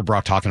remember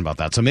Brock talking about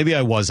that, so maybe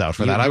I was out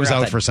for that. I was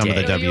out for some of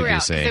the You were out,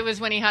 'cause WBC. it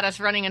was when he had us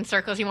running in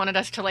circles. He wanted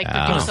us to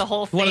do the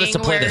whole thing. He wanted us to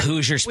play the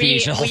Hoosier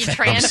speech. We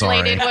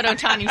translated what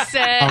Otani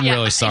said. I'm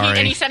really sorry.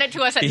 And he sent it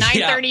to us at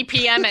 9:30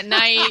 p.m. at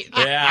night.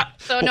 Yeah.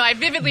 So no, I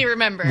vividly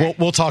remember.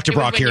 We'll talk to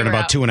Brock here in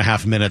about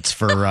 2.5 minutes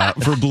for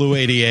Blue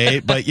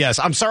 88. But yes,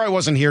 I'm sorry I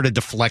wasn't here to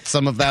deflect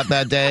some of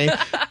that day,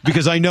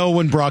 because I know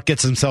when Brock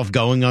gets himself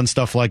going on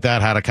stuff like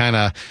that, how to kind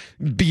of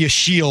be a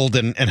shield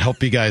and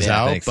help you guys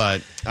out. Thanks.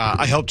 But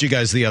I helped you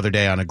guys the other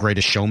day on a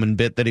Greatest Showman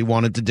bit that he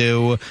wanted to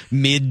do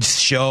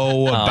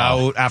mid-show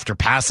about after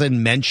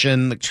passing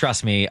mention.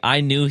 Trust me, I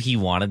knew he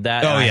wanted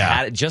that. Oh, and yeah. I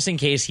had it, just in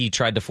case he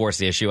tried to force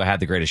the issue, I had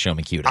the Greatest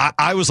Showman queued.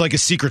 I was like a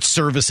Secret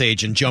Service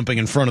agent jumping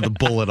in front of the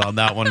bullet on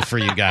that one for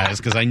you guys,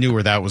 because I knew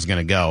where that was going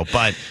to go.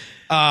 But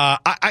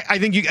I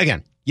think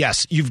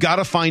yes, you've got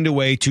to find a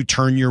way to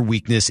turn your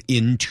weakness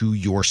into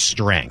your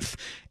strength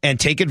and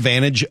take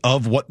advantage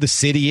of what the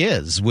city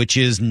is, which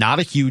is not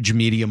a huge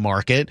media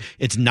market.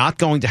 It's not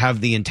going to have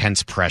the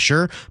intense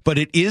pressure, but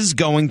it is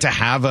going to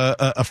have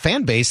a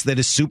fan base that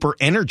is super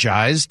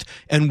energized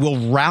and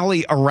will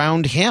rally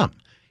around him.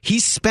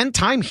 He's spent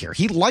time here.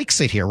 He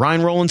likes it here.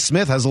 Ryan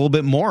Rowland-Smith has a little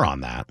bit more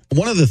on that.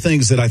 One of the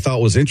things that I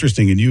thought was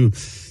interesting, and you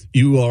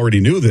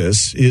already knew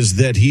this, is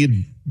that he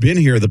had been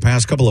here the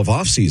past couple of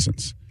off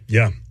seasons.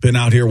 Yeah. Been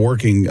out here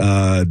working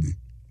out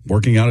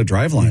at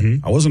Driveline.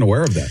 Mm-hmm. I wasn't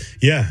aware of that.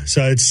 Yeah.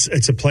 So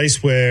it's a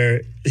place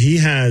where he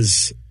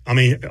has,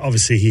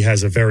 obviously he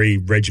has a very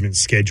regimented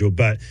schedule,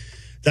 but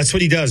that's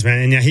what he does,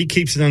 man. And yeah, he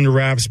keeps it under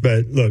wraps,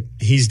 but look,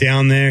 he's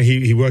down there.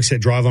 He works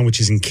at Driveline, which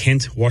is in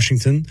Kent,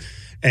 Washington.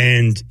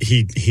 And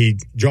he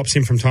drops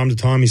in from time to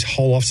time. His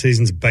whole off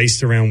season's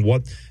based around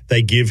what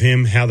they give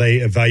him, how they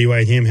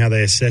evaluate him, how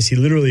they assess. He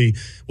literally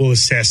will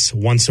assess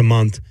once a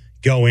month,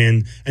 go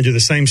in and do the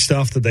same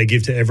stuff that they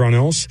give to everyone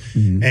else.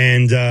 Mm-hmm.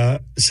 And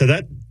so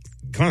that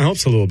kind of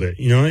helps a little bit.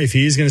 If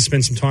he is going to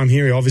spend some time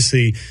here, he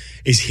obviously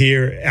is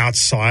here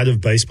outside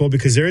of baseball,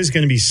 because there are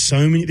going to be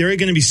so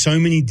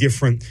many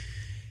different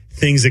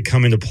things that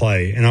come into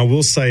play. And I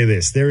will say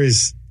this, I'm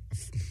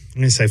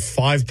going to say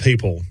 5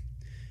 people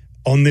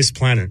on this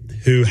planet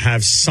who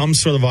have some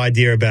sort of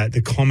idea about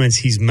the comments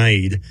he's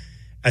made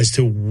as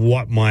to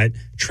what might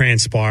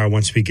transpire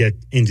once we get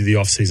into the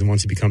offseason,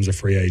 once he becomes a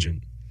free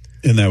agent.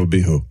 And that would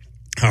be who?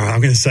 All right,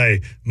 I'm going to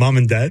say mom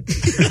and dad.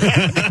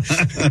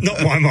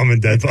 Not my mom and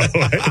dad, by the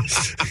way.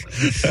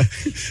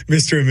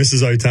 Mr. and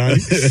Mrs.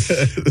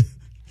 Otani.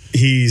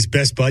 His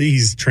best buddy,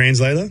 his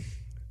translator,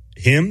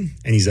 him,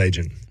 and his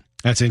agent.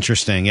 That's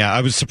interesting. Yeah,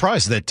 I was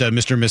surprised that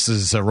Mr. and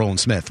Mrs.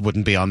 Rowland-Smith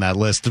wouldn't be on that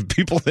list of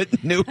people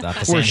that knew where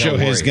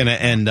Shohei's going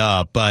to end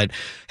up. But,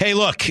 hey,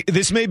 look,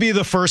 this may be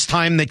the first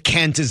time that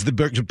Kent is the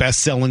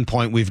best selling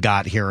point we've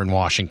got here in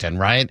Washington,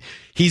 right?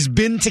 He's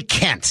been to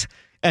Kent,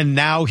 and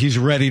now he's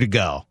ready to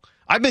go.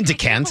 I've been to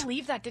Kent. I can't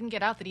believe that didn't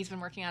get out that he's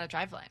been working out of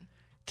Driveline.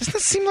 Doesn't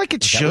it seem like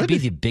it should? That would be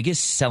the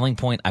biggest selling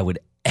point I would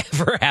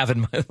ever have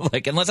in my,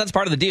 unless that's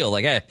part of the deal.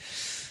 Hey,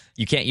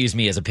 you can't use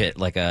me as a pit,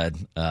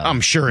 I'm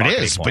sure it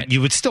is, point. but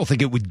you would still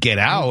think it would get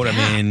out. Yeah.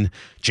 I mean,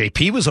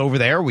 JP was over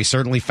there. We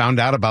certainly found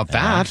out about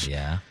that.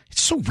 Yeah.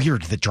 It's so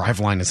weird that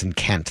Driveline is in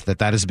Kent, that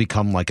has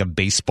become like a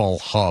baseball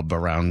hub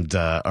around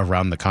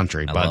the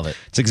country. I but love it.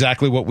 It's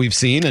exactly what we've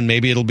seen, and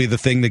maybe it'll be the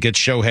thing that gets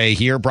Shohei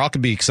here. Brock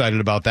would be excited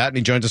about that, and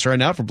he joins us right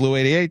now for Blue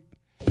 88.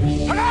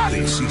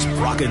 This is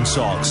Brock and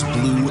Salk's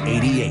Blue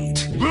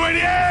 88. Blue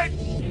 88!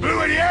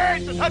 Blue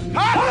 88!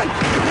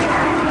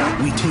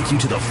 We take you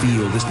to the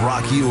field as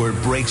Brock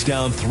Ewert breaks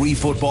down 3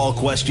 football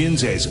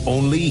questions as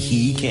only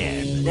he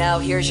can. Now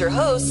here's your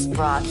hosts,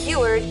 Brock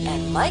Ewert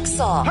and Mike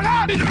Salk.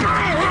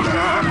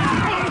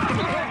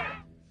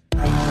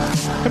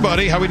 Hey,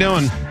 buddy. How we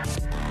doing?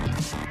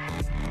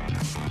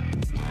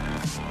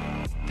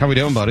 How we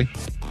doing, buddy?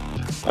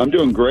 I'm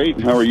doing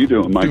great. How are you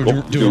doing,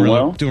 Michael? Doing really,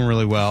 well? Doing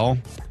really well.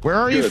 Where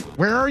are you?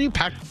 Where are you?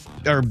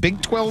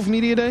 Big 12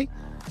 Media Day?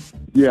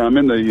 Yeah, I'm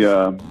in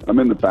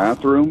the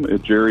bathroom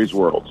at Jerry's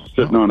World,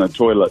 sitting on a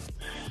toilet.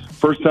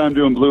 First time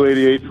doing Blue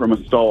 88 from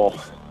a stall.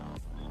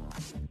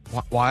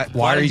 Why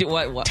are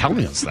you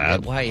telling us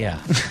that? Why?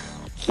 Yeah.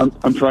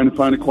 I'm trying to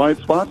find a quiet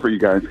spot for you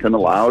guys, kind of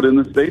loud in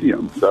the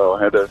stadium. So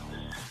I had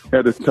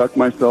to tuck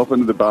myself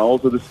into the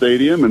bowels of the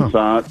stadium and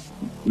thought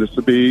this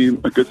would be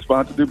a good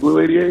spot to do Blue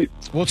 88.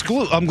 Well, it's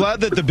cool. I'm glad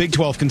that the Big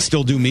 12 can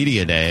still do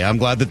Media Day. I'm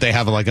glad that they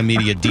have a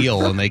media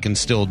deal and they can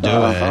still do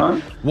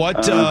it.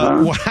 What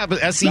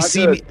happened?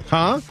 SEC?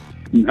 Huh?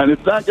 And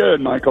it's not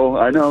good, Michael.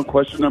 I know.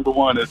 Question number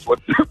 1 is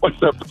what's up with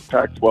the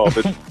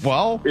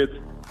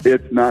Pac-12?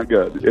 It's not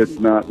good. It's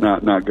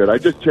not good. I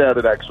just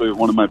chatted actually with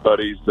one of my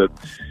buddies that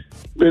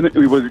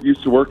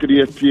used to work at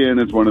ESPN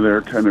as one of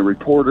their kind of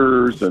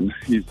reporters, and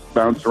he's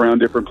bounced around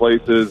different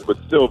places, but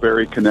still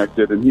very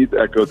connected. And he's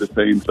echoed the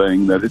same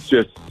thing, that it's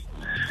just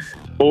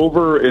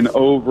over and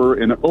over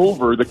and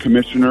over. The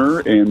commissioner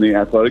and the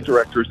athletic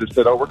directors have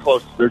said, "Oh, we're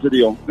close. There's a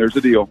deal. There's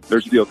a deal.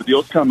 There's a deal. The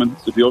deal's coming.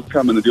 The deal's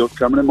coming. The deal's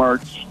coming in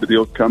March. The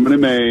deal's coming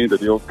in May. The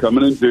deal's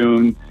coming in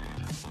June."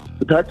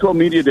 The Pac-12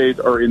 Media Days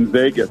are in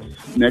Vegas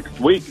next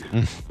week,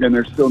 and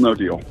there's still no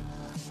deal.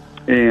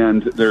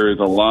 And there is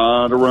a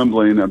lot of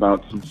rumbling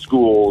about some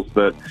schools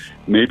that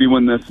maybe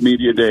when this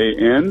media day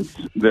ends,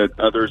 that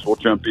others will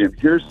jump in.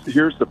 Here's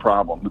the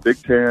problem. The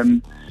Big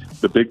Ten,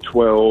 the Big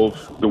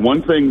 12, the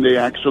one thing they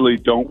actually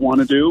don't want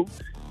to do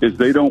is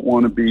they don't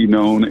want to be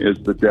known as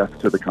the death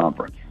to the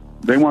conference.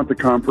 They want the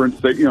conference,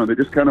 they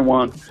just kind of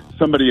want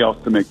somebody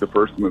else to make the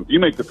first move. You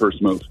make the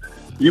first move.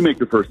 You make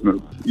the first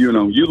move. You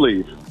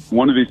leave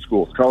one of these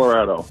schools,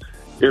 Colorado,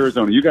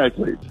 Arizona, you guys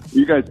leave.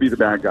 You guys be the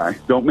bad guy.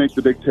 Don't make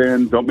the Big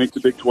Ten. Don't make the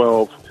Big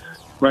 12.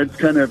 Right? It's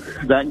kind of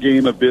that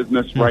game of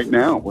business right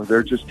now where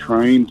they're just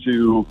trying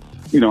to,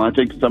 I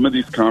think some of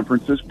these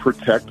conferences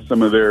protect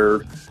some of their,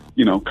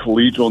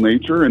 collegial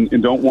nature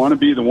and don't want to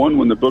be the one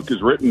when the book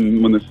is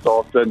written, when this is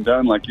all said and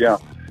done, like, yeah,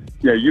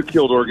 you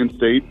killed Oregon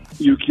State.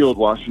 You killed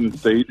Washington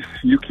State.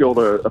 You killed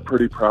a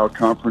pretty proud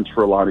conference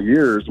for a lot of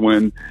years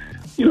when,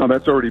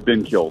 that's already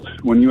been killed.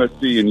 When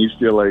USC and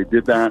UCLA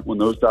did that, when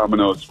those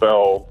dominoes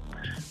fell,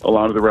 a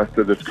lot of the rest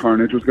of this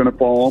carnage was going to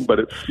fall, but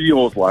it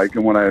feels like,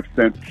 and what I have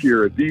sensed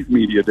here at these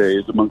media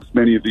days amongst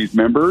many of these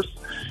members,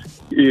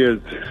 is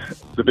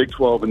the Big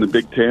 12 and the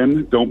Big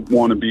 10 don't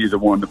want to be the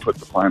one to put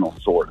the final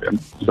sword in.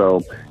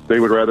 So they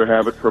would rather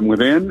have it from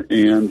within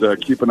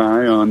and keep an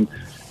eye on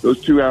those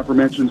two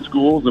aforementioned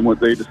schools and what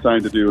they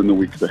decide to do in the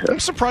weeks ahead. I'm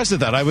surprised at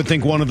that. I would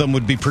think one of them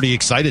would be pretty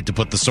excited to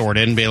put the sword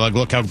in and be like,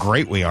 look how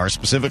great we are,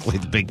 specifically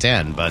the Big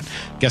 10, but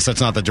I guess that's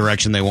not the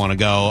direction they want to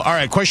go. All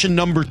right, question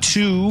number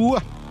 2.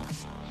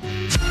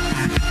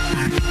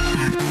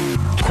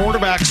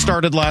 Quarterback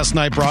started last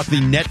night, Brock, the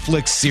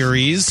Netflix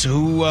series.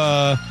 Who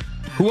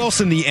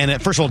else in the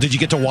NFL? First of all, did you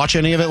get to watch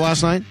any of it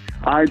last night?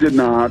 I did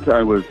not.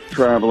 I was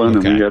traveling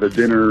and we had a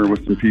dinner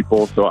with some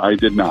people, so I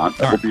did not.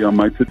 That will be on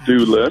my to-do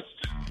list.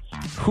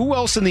 Who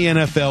else in the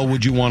NFL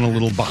would you want a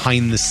little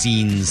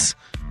behind-the-scenes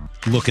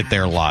look at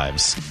their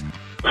lives?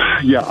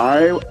 Yeah,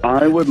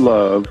 I would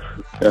love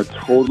a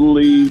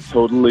totally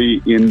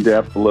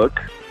in-depth look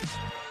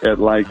at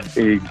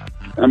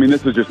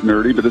this is just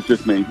nerdy, but it's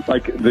just me.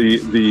 Like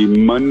the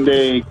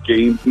Monday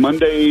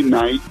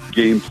night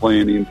game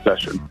planning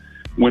session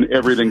when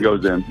everything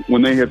goes in.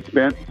 When they have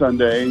spent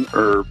Sunday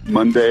or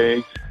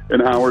Monday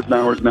and hours and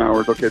hours and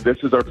hours, okay, this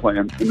is our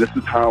plan and this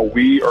is how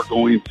we are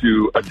going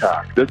to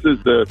attack. This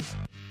is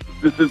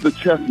the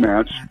chess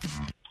match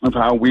of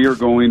how we are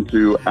going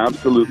to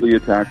absolutely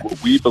attack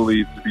what we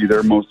believe to be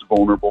their most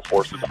vulnerable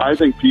forces. I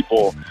think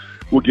people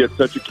will get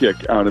such a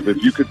kick out of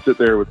it. You could sit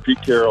there with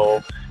Pete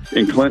Carroll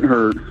and Clint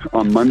Hurd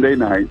on Monday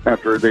night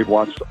after they've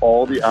watched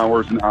all the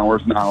hours and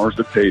hours and hours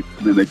of tape,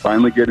 and then they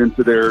finally get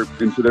into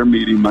their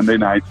meeting Monday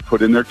night,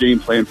 put in their game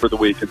plan for the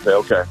week and say,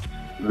 okay,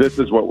 this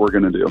is what we're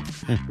going to do,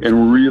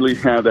 and really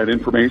have that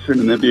information,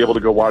 and then be able to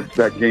go watch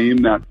that game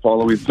that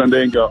following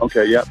Sunday and go,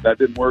 okay, yeah, that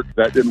didn't work,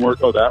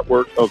 oh, that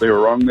worked, oh, they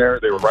were wrong there,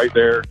 they were right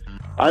there.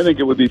 I think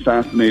it would be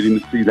fascinating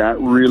to see that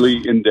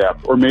really in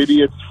depth. Or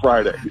maybe it's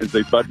Friday as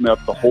they button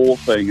up the whole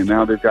thing, and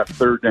now they've got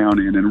third down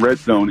in and red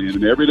zone in,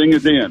 and everything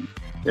is in.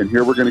 And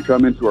here we're going to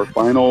come into our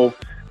final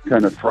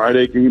kind of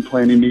Friday game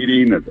planning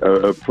meeting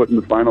of putting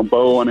the final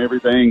bow on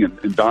everything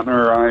and dotting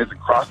our I's and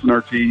crossing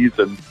our T's.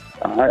 And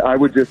I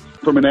would just,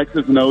 from an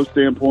X's and O's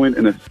standpoint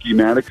and a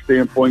schematic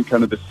standpoint,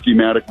 kind of the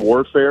schematic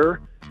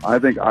warfare, I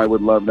think I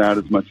would love that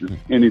as much as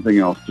anything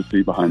else to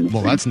see behind the scenes.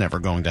 Well, that's never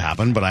going to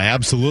happen, but I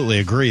absolutely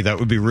agree. That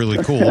would be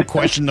really cool.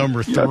 Question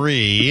number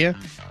 3.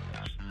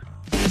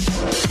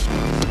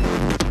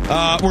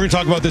 We're going to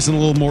talk about this in a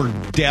little more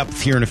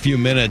depth here in a few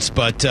minutes,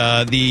 but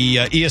the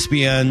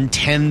ESPN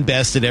 10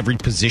 best at every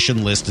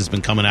position list has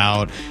been coming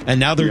out, and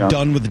now they're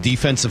done with the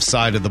defensive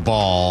side of the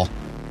ball.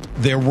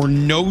 There were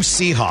no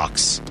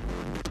Seahawks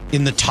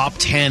in the top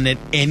 10 at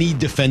any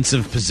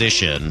defensive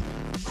position.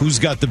 Who's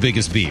got the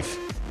biggest beef?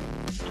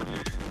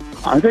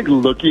 I think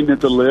looking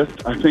at the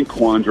list, I think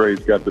Quandre's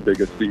got the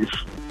biggest beef.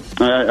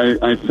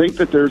 I think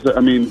that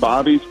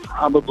Bobby's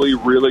probably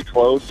really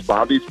close.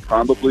 Bobby's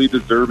probably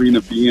deserving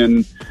of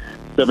being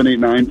 7, 8,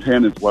 9,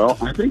 10 as well.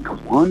 I think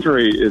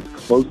Quandre is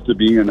close to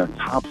being a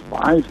top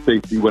 5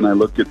 safety when I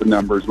look at the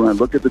numbers, when I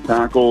look at the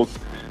tackles,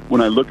 when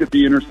I look at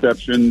the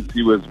interceptions.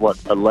 He was,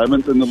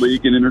 11th in the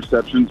league in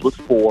interceptions with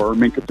 4.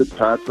 Minkah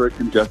Fitzpatrick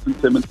and Justin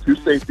Simmons, 2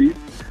 safeties,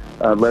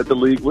 led the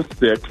league with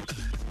 6.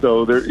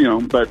 So there,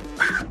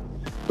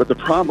 but the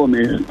problem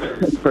is,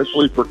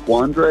 especially for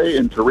Quandre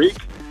and Tariq,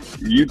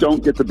 you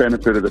don't get the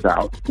benefit of the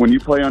doubt. When you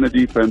play on a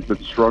defense that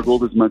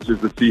struggled as much as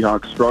the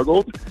Seahawks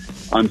struggled,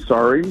 I'm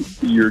sorry,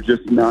 you're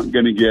just not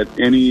going to get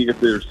any, if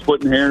they're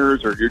splitting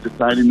hairs or you're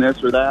deciding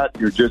this or that,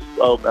 you're just,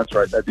 oh, that's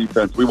right, that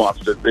defense, we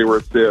watched it, they were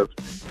a sieve.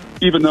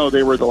 Even though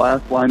they were the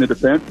last line of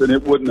defense, and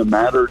it wouldn't have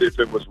mattered if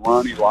it was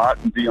Ronnie Lott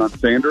and Deion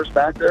Sanders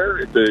back there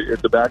at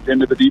the back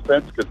end of the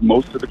defense, because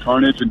most of the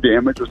carnage and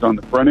damage was on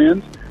the front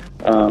end.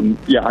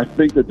 I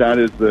think that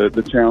is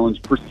the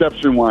challenge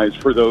perception-wise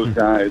for those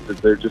guys, that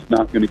they're just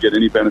not going to get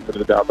any benefit of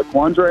the doubt. But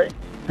Quandre,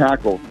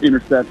 tackles,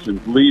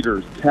 interceptions,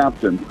 leaders,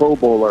 captain, Pro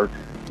Bowler,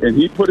 and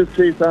he put his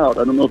case out.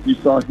 I don't know if you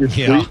saw his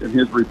tweet and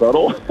his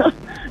rebuttal.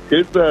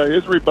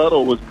 His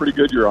rebuttal was pretty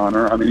good, Your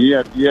Honor. I mean,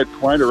 he had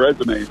quite a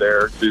resume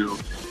there to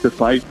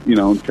fight,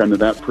 kind of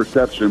that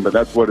perception, but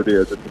that's what it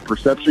is. It's a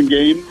perception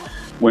game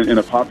when in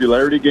a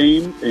popularity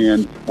game,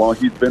 and while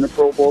he's been a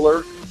Pro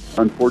Bowler,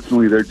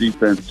 unfortunately, their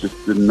defense just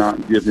did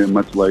not give him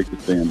much leg to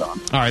stand on.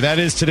 All right, that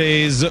is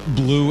today's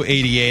Blue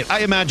 88.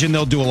 I imagine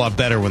they'll do a lot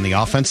better when the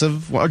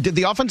offensive... Or did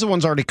the offensive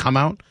ones already come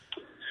out?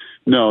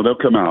 No, they'll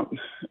come out.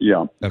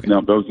 Yeah. Okay.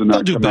 No, those are not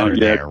they'll do come better out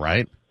there, yet.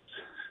 right?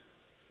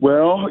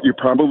 Well, you're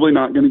probably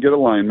not going to get a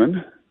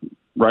lineman,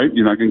 right?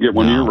 You're not going to get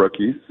one of your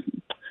rookies.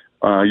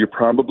 You're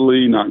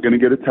probably not going to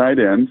get a tight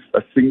end,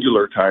 a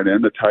singular tight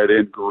end. The tight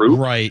end group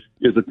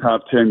is a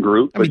top 10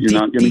 group, but you're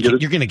not going to get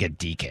You're going to get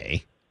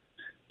DK.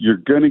 You're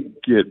going to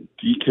get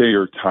DK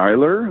or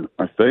Tyler,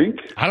 I think.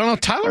 I don't know.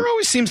 Tyler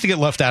always seems to get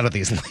left out of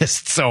these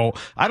lists, so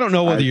I don't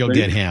know whether you'll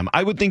get him.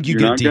 I would think you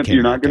get DK.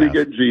 You're not going to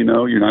get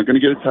Geno. You're not going to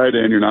get a tight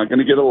end. You're not going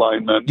to get a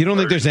lineman. You don't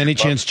think there's any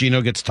chance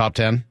Geno gets top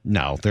 10?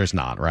 No, there's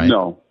not, right?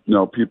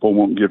 No, people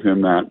won't give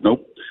him that.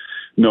 Nope.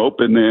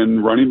 And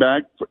then running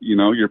back,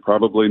 you're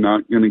probably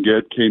not going to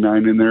get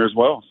K9 in there as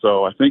well.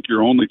 So I think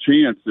your only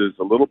chance is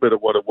a little bit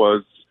of what it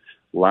was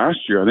last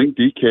year. I think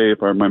DK,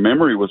 if my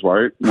memory was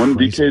right, wasn't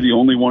DK the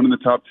only one in the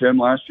top 10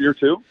 last year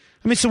too?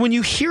 I mean, so when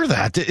you hear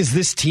that, is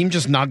this team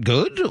just not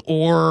good?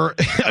 Or,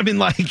 I mean,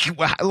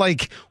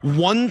 like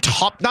one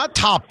not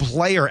top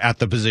player at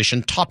the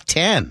position, top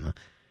 10.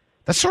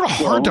 That's sort of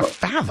hard to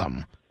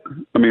fathom.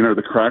 I mean, are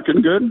the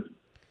Kraken good?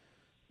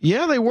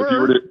 Yeah, they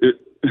were.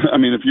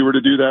 If you were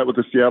to do that with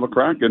the Seattle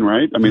Kraken,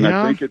 right? I mean,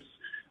 yeah.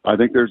 I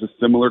think there's a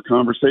similar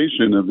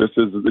conversation of this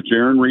is the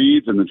Jaron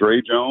Reeds and the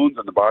Dre Jones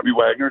and the Bobby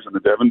Wagners and the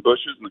Devin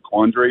Bushes and the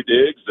Quandre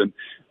Diggs. And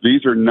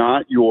these are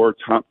not your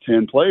top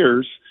 10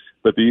 players,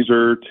 but these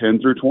are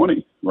 10 through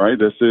 20, right?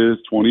 This is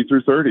 20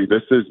 through 30.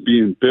 This is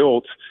being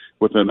built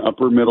with an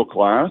upper middle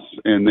class.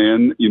 And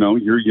then,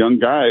 your young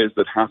guys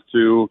that have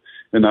to,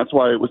 and that's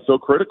why it was so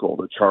critical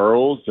that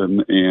Charles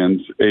and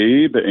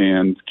Abe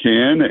and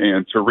Ken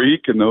and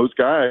Tariq and those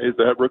guys,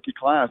 that rookie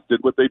class,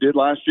 did what they did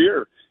last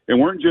year. And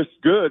weren't just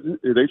good,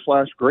 they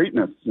flashed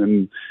greatness,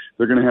 and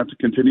they're going to have to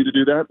continue to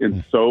do that,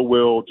 and so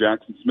will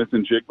Jackson Smith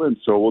and Jigba, and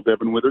so will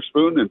Devin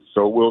Witherspoon, and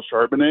so will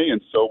Charbonnet,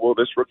 and so will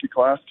this rookie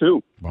class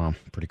too. Wow,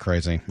 pretty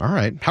crazy. All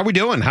right, how we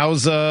doing?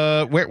 How's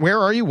where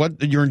are you?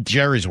 You're in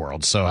Jerry's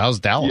world, so how's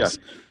Dallas?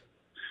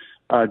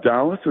 Yeah.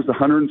 Dallas is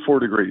 104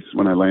 degrees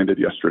when I landed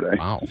yesterday.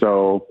 Wow.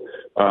 So,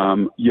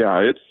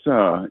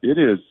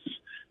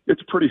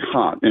 it's pretty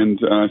hot. And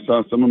I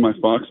saw some of my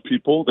Fox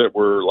people that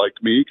were like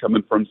me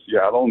coming from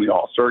Seattle in the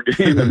All-Star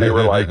game, and they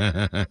were like,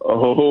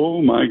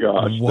 oh, my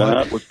gosh,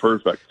 that was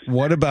perfect.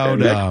 What about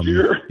next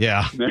year?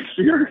 Yeah. Next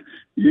year?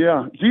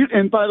 Yeah.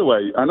 And by the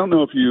way, I don't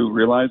know if you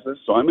realize this,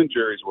 so I'm in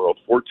Jerry's world,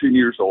 14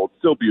 years old,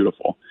 still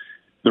beautiful.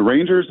 The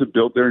Rangers have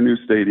built their new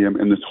stadium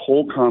and this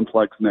whole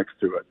complex next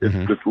to it.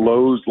 It's this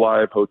Lowe's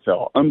Live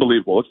Hotel.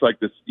 Unbelievable. It's like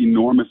this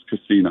enormous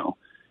casino.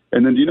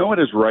 And then do you know what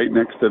is right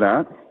next to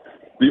that?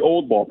 The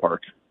old ballpark,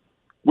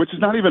 which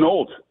is not even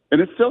old. And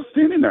it's still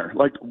standing there.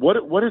 Like, what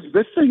is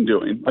this thing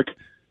doing? Like,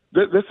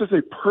 this is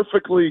a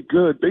perfectly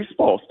good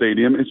baseball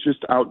stadium. It's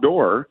just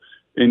outdoor,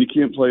 and you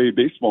can't play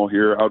baseball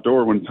here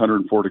outdoor when it's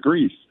 104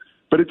 degrees.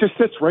 But it just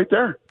sits right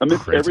there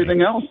amidst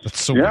everything else.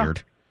 That's so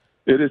weird.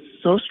 It is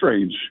so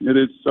strange. It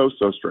is so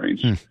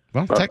strange.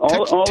 Well,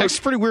 Texas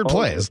pretty weird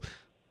plays.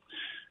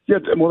 Yeah,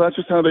 well, that's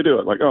just how they do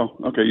it. Like, oh,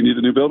 okay, you need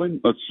a new building?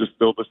 Let's just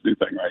build this new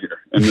thing right here.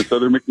 And this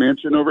other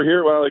McMansion over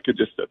here, well, it could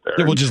just sit there.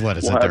 Yeah, we'll just let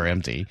it sit there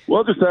empty.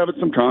 We'll just have it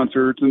some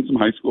concerts and some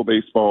high school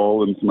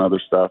baseball and some other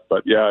stuff.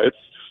 But yeah,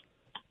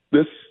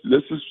 this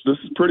is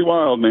pretty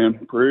wild,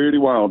 man. Pretty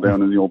wild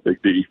down in the old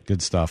Big D.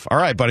 Good stuff. All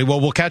right, buddy. Well,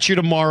 we'll catch you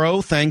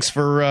tomorrow. Thanks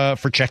for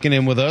checking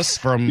in with us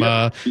from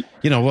a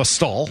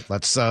stall.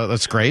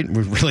 That's great.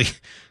 We're really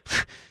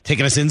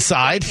taking us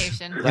inside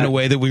in a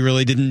way that we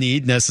really didn't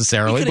need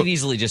necessarily. You could have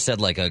easily just said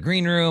like a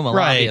green room, a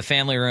lobby, a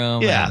family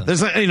room. Yeah,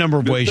 there's any number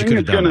of ways you could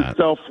have done that. It's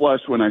going to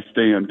self-flush when I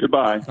stand.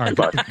 Goodbye. All right.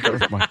 Goodbye. Oh,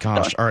 my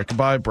gosh. All right.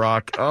 Goodbye,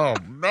 Brock. Oh,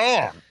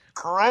 man.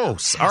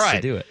 Gross. All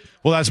right. Do it.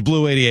 Well, that's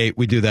Blue 88.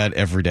 We do that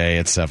every day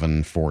at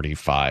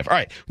 7:45. All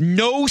right.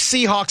 No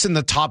Seahawks in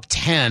the top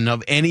 10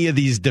 of any of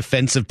these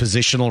defensive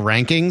positional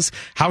rankings.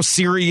 How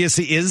serious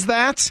is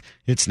that?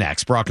 It's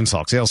next. Brock and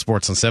Salk, Sales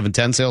Sports on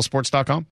 710, salesports.com.